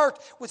our heart,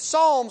 with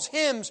psalms,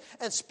 hymns,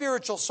 and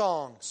spiritual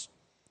songs.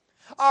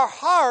 Our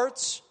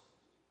hearts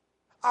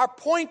are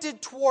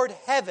pointed toward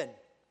heaven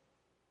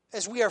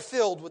as we are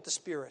filled with the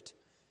Spirit.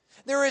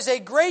 There is a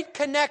great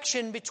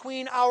connection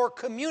between our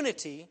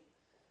community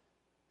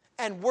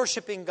and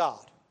worshiping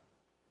God.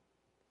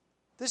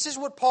 This is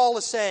what Paul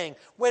is saying.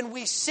 When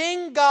we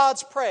sing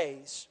God's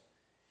praise,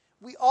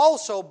 we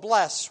also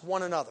bless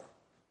one another.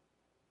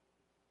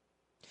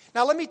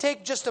 Now let me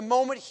take just a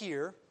moment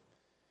here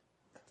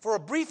for a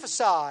brief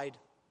aside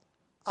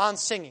on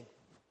singing.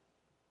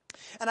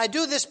 And I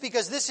do this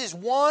because this is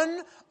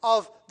one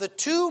of the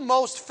 2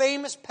 most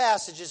famous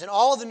passages in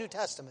all of the New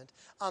Testament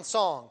on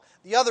song.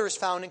 The other is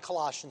found in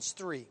Colossians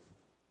 3.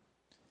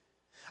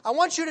 I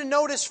want you to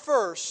notice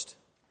first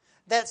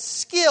that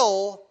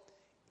skill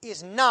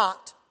is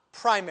not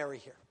primary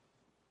here.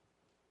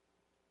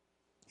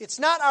 It's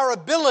not our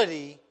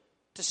ability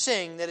to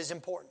sing that is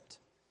important.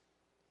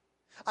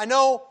 I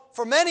know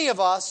for many of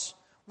us,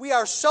 we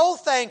are so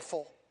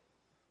thankful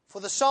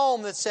for the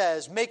psalm that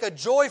says, make a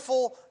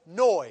joyful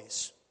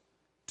noise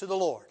to the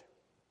Lord.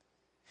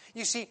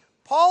 You see,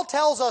 Paul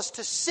tells us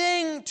to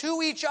sing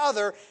to each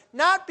other,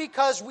 not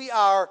because we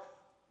are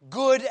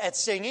good at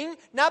singing,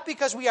 not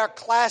because we are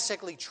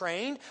classically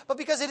trained, but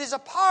because it is a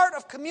part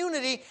of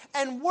community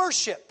and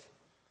worship.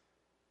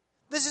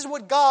 This is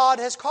what God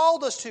has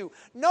called us to.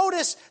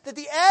 Notice that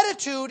the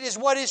attitude is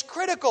what is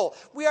critical.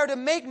 We are to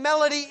make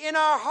melody in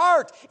our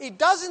heart. It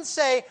doesn't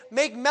say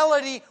make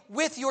melody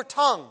with your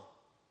tongue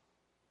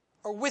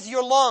or with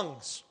your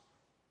lungs.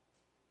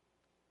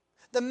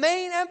 The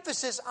main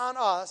emphasis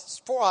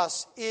for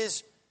us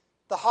is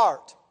the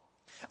heart.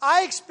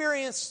 I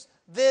experienced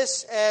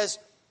this as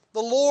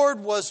the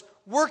Lord was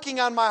working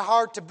on my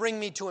heart to bring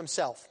me to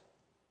Himself.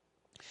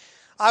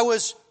 I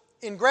was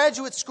in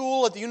graduate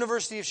school at the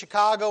University of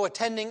Chicago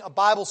attending a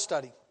Bible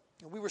study.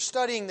 We were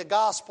studying the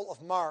Gospel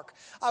of Mark.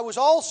 I was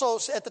also,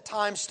 at the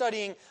time,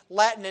 studying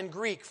Latin and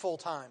Greek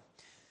full-time.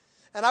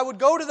 And I would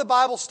go to the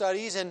Bible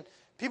studies, and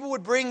people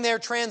would bring their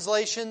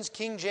translations,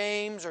 King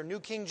James or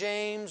New King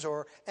James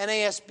or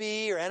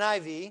NASB or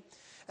NIV,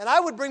 and I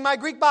would bring my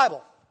Greek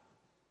Bible.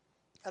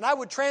 And I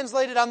would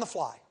translate it on the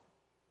fly,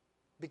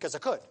 because I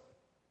could.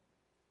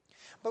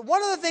 But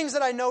one of the things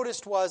that I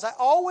noticed was I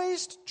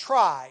always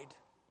tried,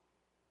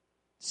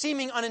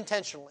 seeming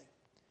unintentionally,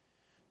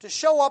 to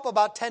show up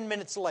about 10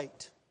 minutes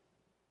late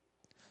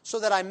so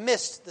that I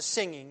missed the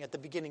singing at the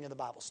beginning of the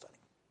Bible study.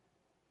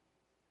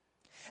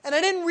 And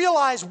I didn't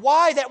realize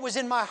why that was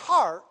in my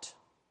heart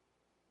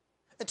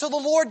until the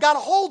Lord got a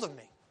hold of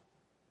me.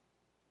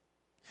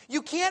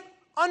 You can't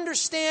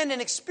understand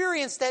and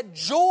experience that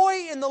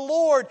joy in the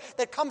Lord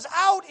that comes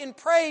out in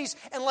praise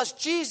unless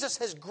Jesus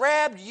has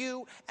grabbed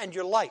you and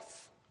your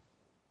life.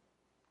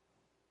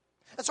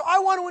 And so I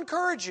want to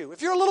encourage you,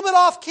 if you're a little bit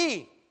off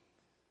key,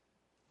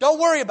 don't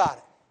worry about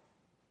it.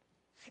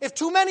 If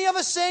too many of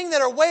us sing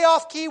that are way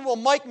off key, we'll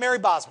mic Mary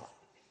Bosma.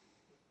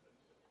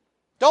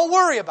 Don't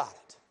worry about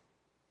it.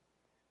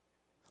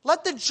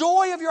 Let the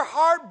joy of your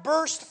heart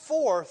burst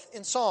forth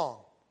in song.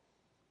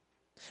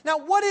 Now,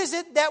 what is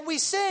it that we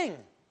sing?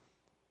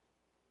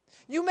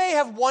 You may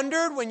have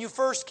wondered when you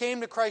first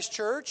came to Christ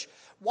Church,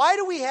 why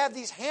do we have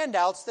these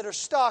handouts that are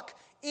stuck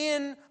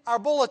in our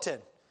bulletin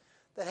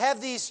that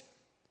have these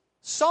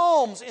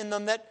psalms in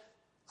them that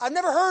I've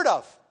never heard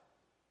of?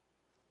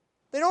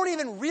 They don't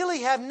even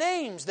really have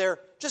names. They're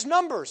just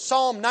numbers.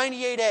 Psalm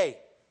 98a,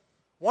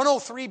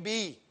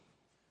 103b,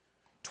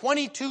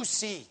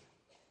 22c.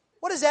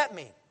 What does that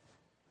mean?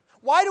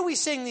 Why do we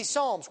sing these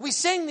psalms? We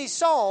sing these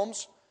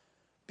psalms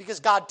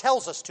because God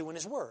tells us to in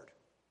His Word.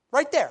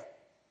 Right there.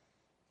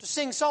 To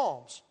sing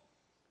psalms.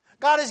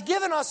 God has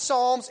given us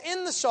psalms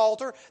in the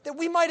Psalter that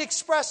we might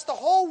express the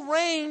whole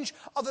range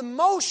of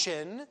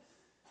emotion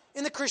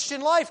in the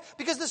Christian life,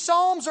 because the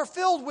Psalms are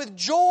filled with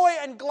joy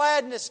and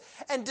gladness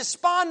and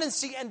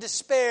despondency and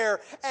despair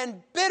and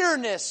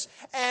bitterness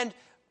and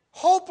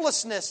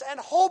hopelessness and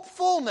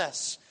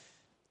hopefulness.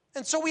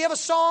 And so we have a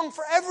song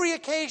for every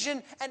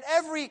occasion and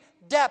every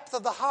depth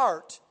of the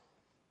heart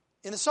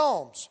in the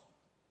Psalms.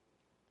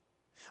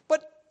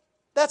 But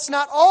that's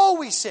not all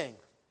we sing.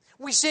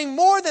 We sing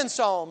more than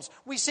psalms.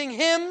 We sing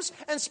hymns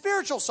and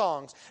spiritual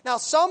songs. Now,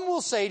 some will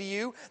say to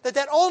you that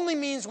that only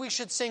means we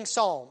should sing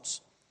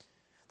psalms.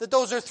 That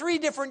those are three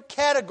different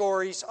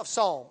categories of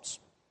psalms.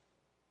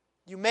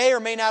 You may or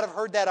may not have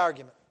heard that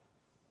argument.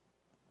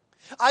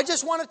 I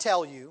just want to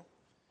tell you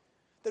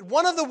that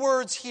one of the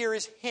words here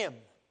is hymn.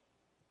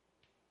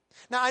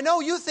 Now, I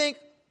know you think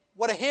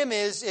what a hymn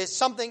is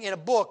something in a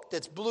book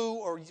that's blue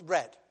or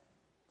red.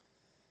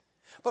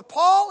 But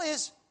Paul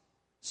is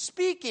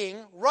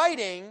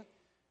writing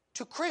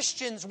to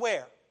Christians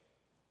where?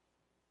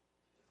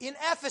 In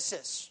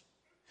Ephesus,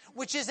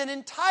 which is an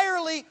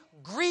entirely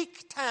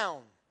Greek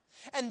town.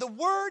 And the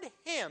word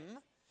hymn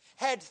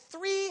had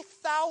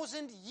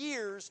 3,000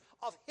 years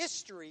of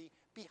history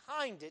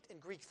behind it in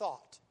Greek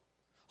thought.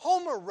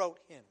 Homer wrote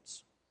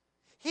hymns.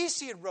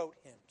 Hesiod wrote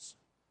hymns.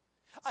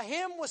 A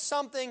hymn was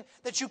something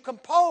that you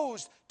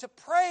composed to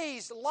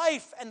praise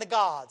life and the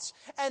gods.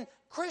 And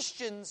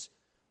Christians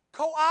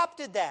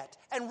co-opted that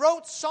and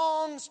wrote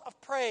songs of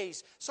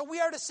praise. So we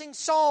are to sing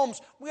psalms,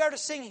 we are to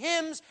sing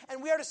hymns,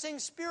 and we are to sing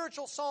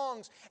spiritual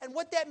songs. And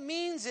what that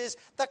means is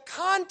the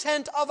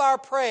content of our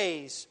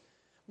praise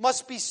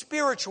must be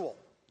spiritual.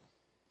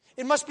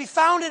 It must be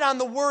founded on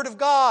the Word of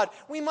God.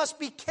 We must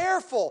be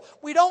careful.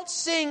 We don't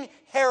sing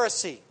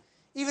heresy,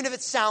 even if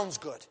it sounds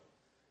good.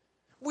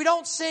 We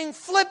don't sing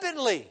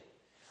flippantly.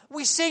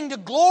 We sing to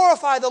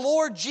glorify the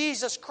Lord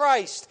Jesus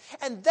Christ.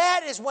 And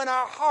that is when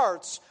our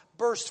hearts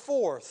burst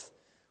forth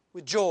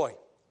with joy.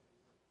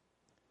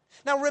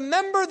 Now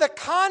remember the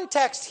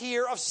context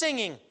here of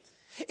singing.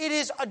 It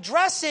is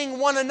addressing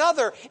one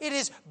another. It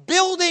is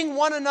building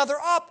one another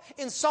up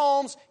in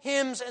psalms,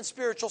 hymns, and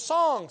spiritual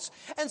songs.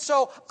 And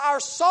so our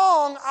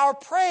song, our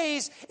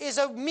praise, is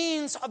a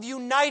means of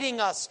uniting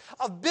us,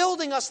 of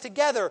building us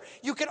together.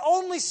 You can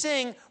only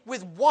sing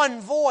with one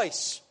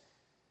voice.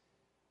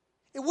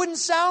 It wouldn't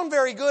sound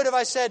very good if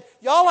I said,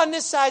 y'all on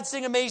this side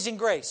sing Amazing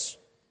Grace,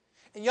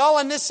 and y'all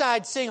on this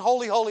side sing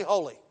Holy, Holy,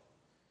 Holy. It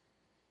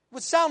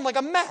would sound like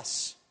a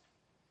mess.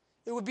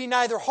 It would be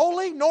neither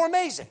holy nor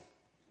amazing.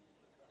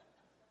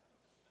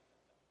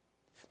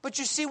 But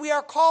you see, we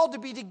are called to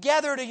be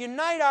together to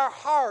unite our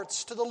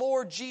hearts to the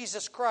Lord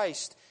Jesus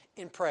Christ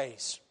in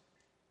praise.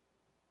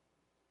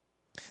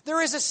 There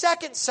is a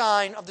second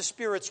sign of the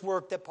Spirit's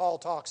work that Paul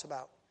talks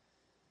about.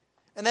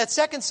 And that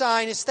second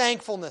sign is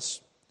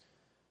thankfulness.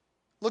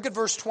 Look at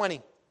verse 20.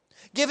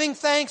 Giving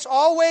thanks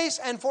always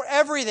and for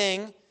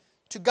everything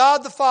to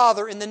God the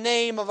Father in the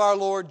name of our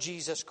Lord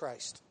Jesus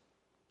Christ.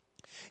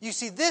 You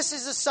see, this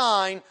is a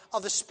sign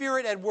of the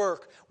Spirit at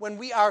work when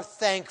we are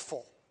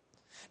thankful.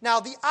 Now,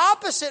 the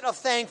opposite of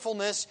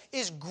thankfulness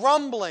is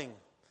grumbling,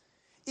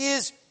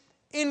 is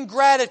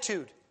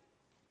ingratitude.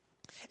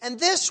 And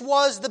this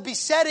was the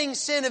besetting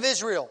sin of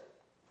Israel.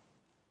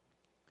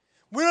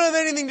 We don't have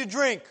anything to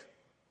drink.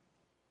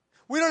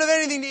 We don't have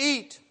anything to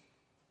eat.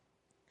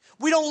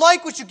 We don't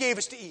like what you gave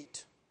us to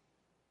eat.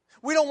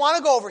 We don't want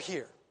to go over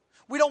here.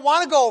 We don't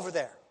want to go over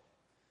there.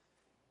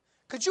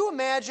 Could you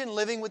imagine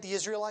living with the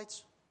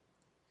Israelites?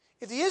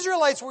 If the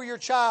Israelites were your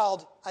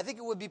child, I think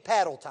it would be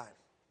paddle time.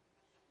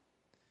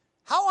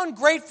 How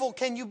ungrateful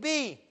can you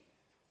be?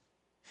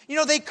 You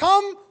know, they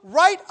come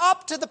right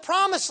up to the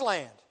promised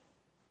land.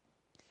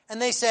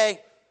 And they say,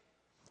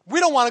 we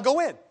don't want to go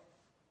in.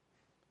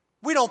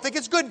 We don't think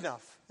it's good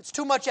enough. It's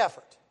too much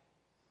effort.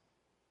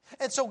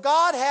 And so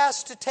God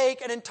has to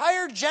take an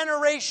entire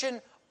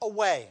generation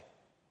away.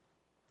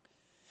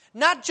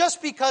 Not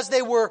just because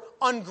they were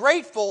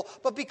ungrateful,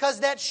 but because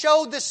that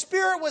showed the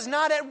Spirit was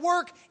not at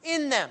work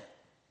in them.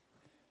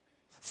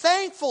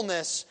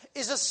 Thankfulness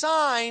is a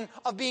sign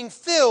of being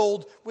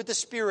filled with the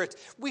Spirit.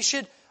 We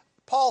should,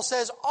 Paul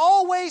says,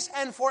 always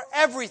and for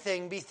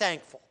everything be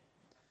thankful.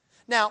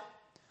 Now,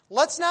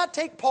 let's not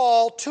take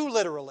Paul too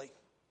literally.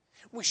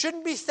 We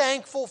shouldn't be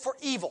thankful for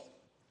evil.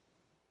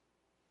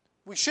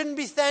 We shouldn't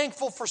be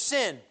thankful for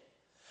sin.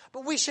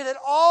 But we should at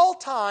all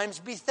times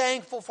be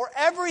thankful for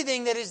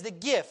everything that is the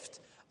gift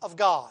of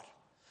God.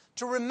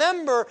 To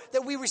remember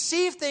that we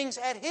receive things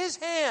at His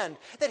hand,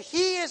 that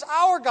He is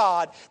our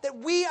God, that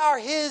we are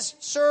His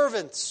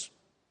servants.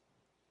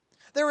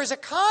 There is a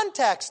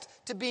context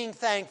to being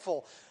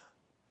thankful.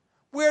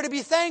 We are to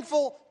be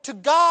thankful to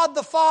God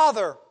the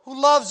Father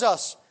who loves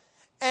us.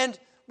 And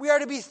we are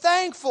to be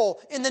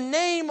thankful in the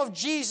name of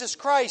Jesus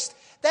Christ.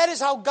 That is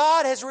how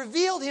God has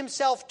revealed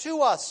Himself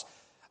to us.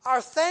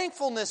 Our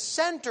thankfulness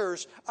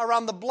centers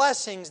around the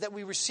blessings that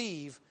we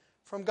receive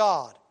from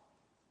God.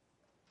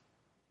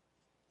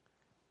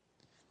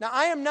 Now,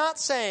 I am not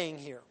saying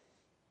here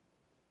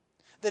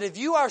that if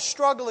you are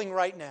struggling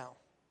right now,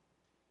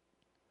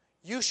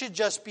 you should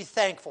just be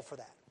thankful for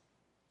that.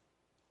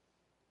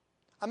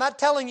 I'm not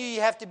telling you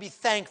you have to be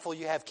thankful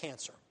you have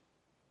cancer,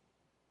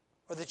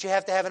 or that you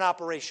have to have an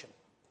operation,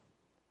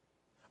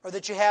 or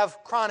that you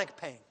have chronic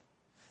pain.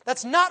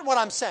 That's not what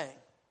I'm saying.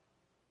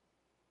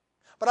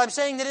 But I'm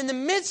saying that in the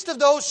midst of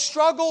those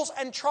struggles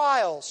and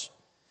trials,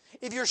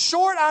 if you're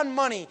short on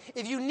money,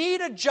 if you need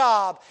a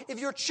job, if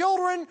your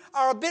children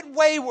are a bit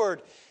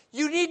wayward,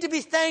 you need to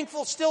be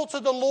thankful still to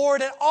the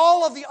Lord and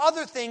all of the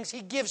other things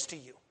He gives to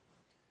you.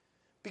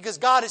 Because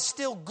God is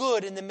still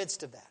good in the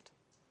midst of that.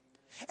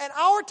 And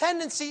our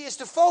tendency is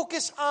to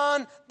focus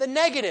on the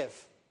negative,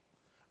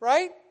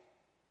 right?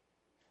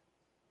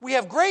 We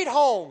have great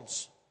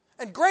homes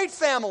and great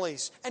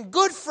families and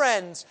good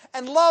friends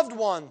and loved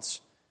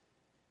ones.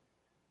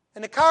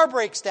 And the car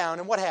breaks down,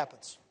 and what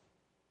happens?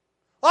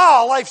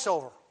 Oh, life's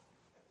over.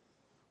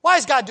 Why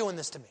is God doing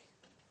this to me?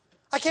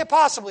 I can't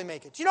possibly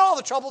make it. Do you know all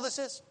the trouble this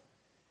is?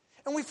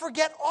 And we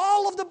forget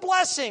all of the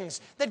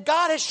blessings that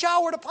God has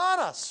showered upon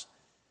us.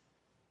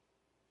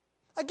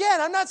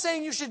 Again, I'm not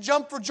saying you should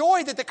jump for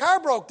joy that the car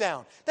broke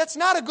down. That's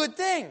not a good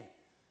thing.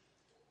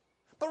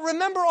 But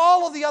remember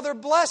all of the other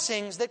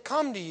blessings that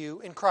come to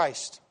you in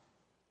Christ.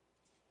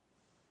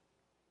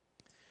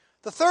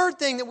 The third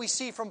thing that we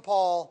see from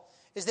Paul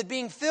is that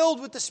being filled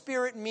with the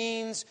Spirit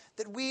means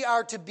that we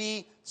are to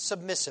be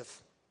submissive.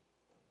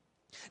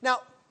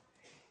 Now,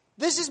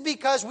 this is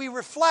because we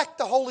reflect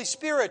the Holy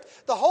Spirit.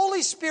 The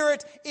Holy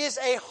Spirit is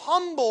a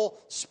humble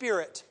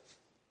spirit.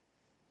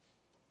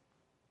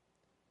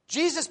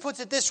 Jesus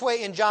puts it this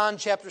way in John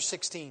chapter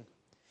 16.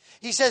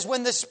 He says,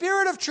 when the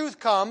Spirit of truth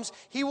comes,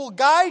 He will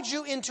guide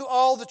you into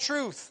all the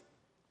truth.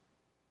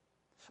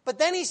 But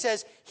then He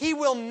says, He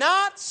will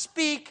not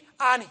speak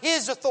on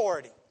His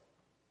authority.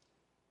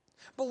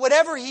 But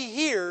whatever He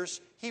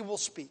hears, He will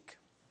speak.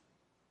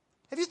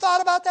 Have you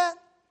thought about that?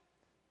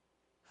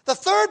 The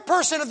third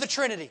person of the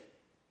Trinity,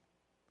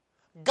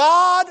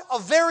 God, a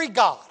very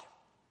God,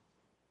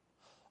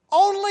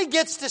 only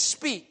gets to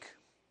speak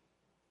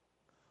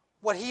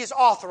what He is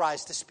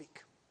authorized to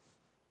speak.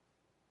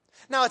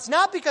 Now, it's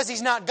not because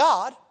He's not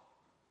God.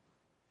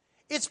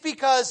 It's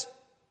because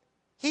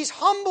He's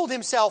humbled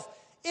Himself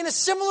in a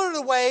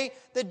similar way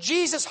that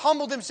Jesus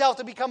humbled Himself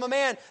to become a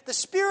man. The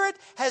Spirit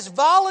has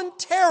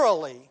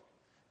voluntarily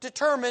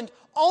determined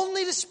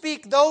only to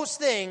speak those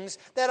things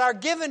that are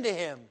given to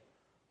Him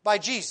by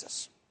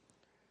Jesus.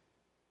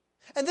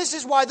 And this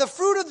is why the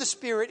fruit of the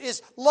Spirit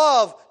is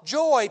love,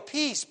 joy,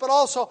 peace, but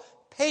also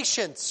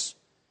patience,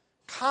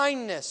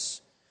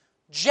 kindness,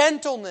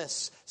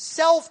 gentleness,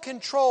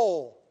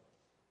 self-control.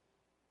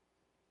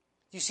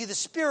 You see, the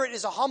Spirit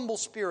is a humble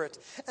spirit.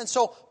 And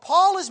so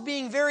Paul is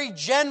being very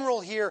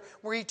general here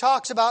where he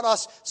talks about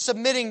us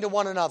submitting to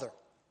one another.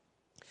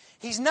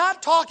 He's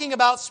not talking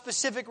about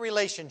specific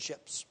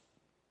relationships.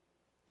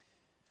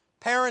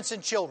 Parents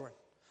and children,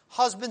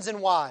 husbands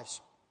and wives,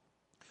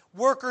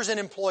 workers and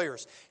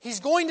employers.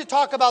 He's going to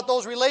talk about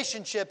those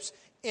relationships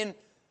in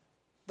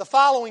the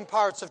following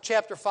parts of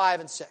chapter 5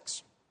 and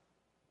 6.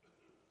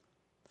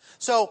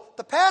 So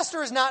the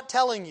pastor is not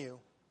telling you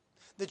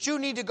that you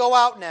need to go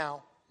out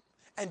now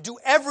and do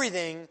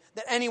everything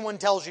that anyone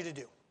tells you to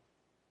do.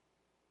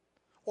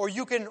 Or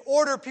you can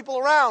order people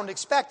around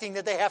expecting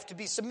that they have to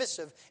be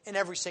submissive in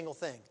every single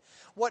thing.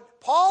 What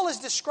Paul is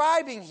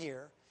describing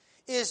here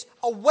is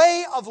a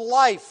way of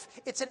life.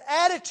 It's an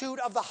attitude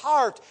of the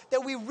heart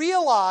that we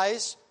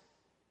realize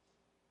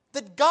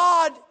that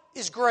God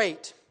is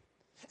great.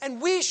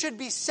 And we should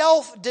be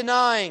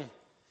self-denying.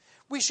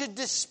 We should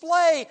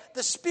display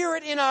the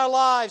Spirit in our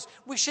lives.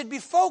 We should be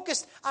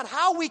focused on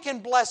how we can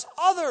bless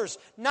others,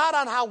 not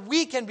on how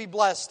we can be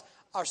blessed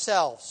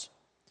ourselves.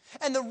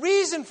 And the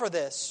reason for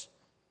this,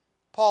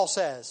 Paul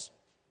says,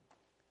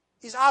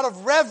 is out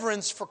of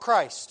reverence for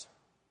Christ.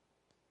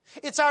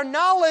 It's our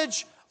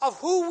knowledge of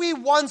who we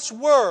once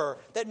were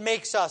that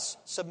makes us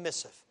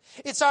submissive.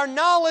 It's our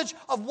knowledge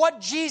of what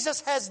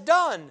Jesus has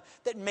done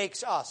that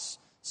makes us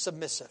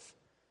submissive.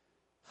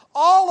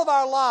 All of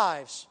our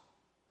lives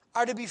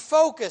are to be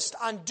focused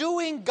on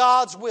doing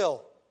God's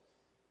will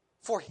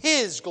for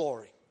His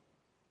glory.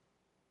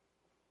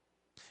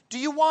 Do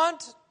you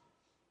want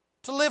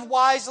to live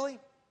wisely?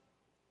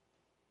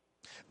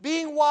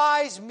 Being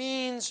wise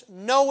means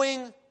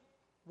knowing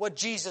what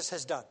Jesus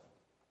has done.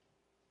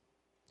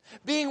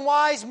 Being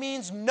wise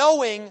means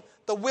knowing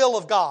the will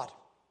of God.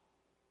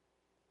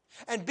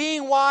 And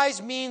being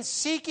wise means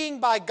seeking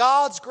by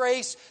God's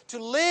grace to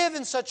live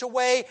in such a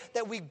way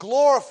that we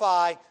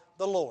glorify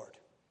the Lord.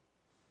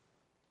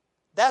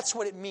 That's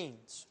what it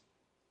means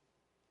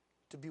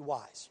to be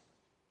wise.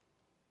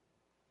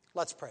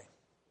 Let's pray.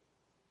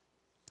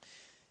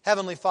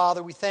 Heavenly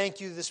Father, we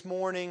thank you this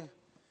morning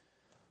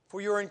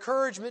for your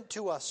encouragement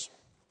to us,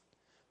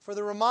 for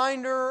the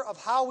reminder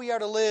of how we are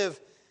to live,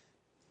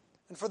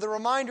 and for the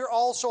reminder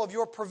also of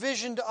your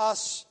provision to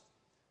us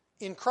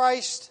in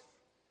Christ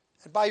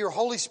and by your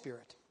Holy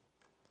Spirit.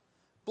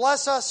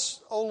 Bless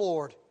us, O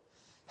Lord.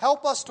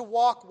 Help us to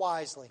walk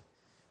wisely,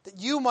 that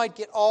you might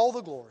get all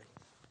the glory.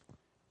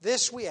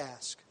 This we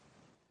ask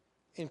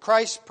in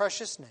Christ's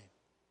precious name.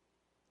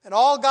 And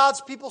all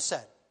God's people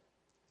said,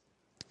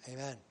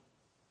 Amen.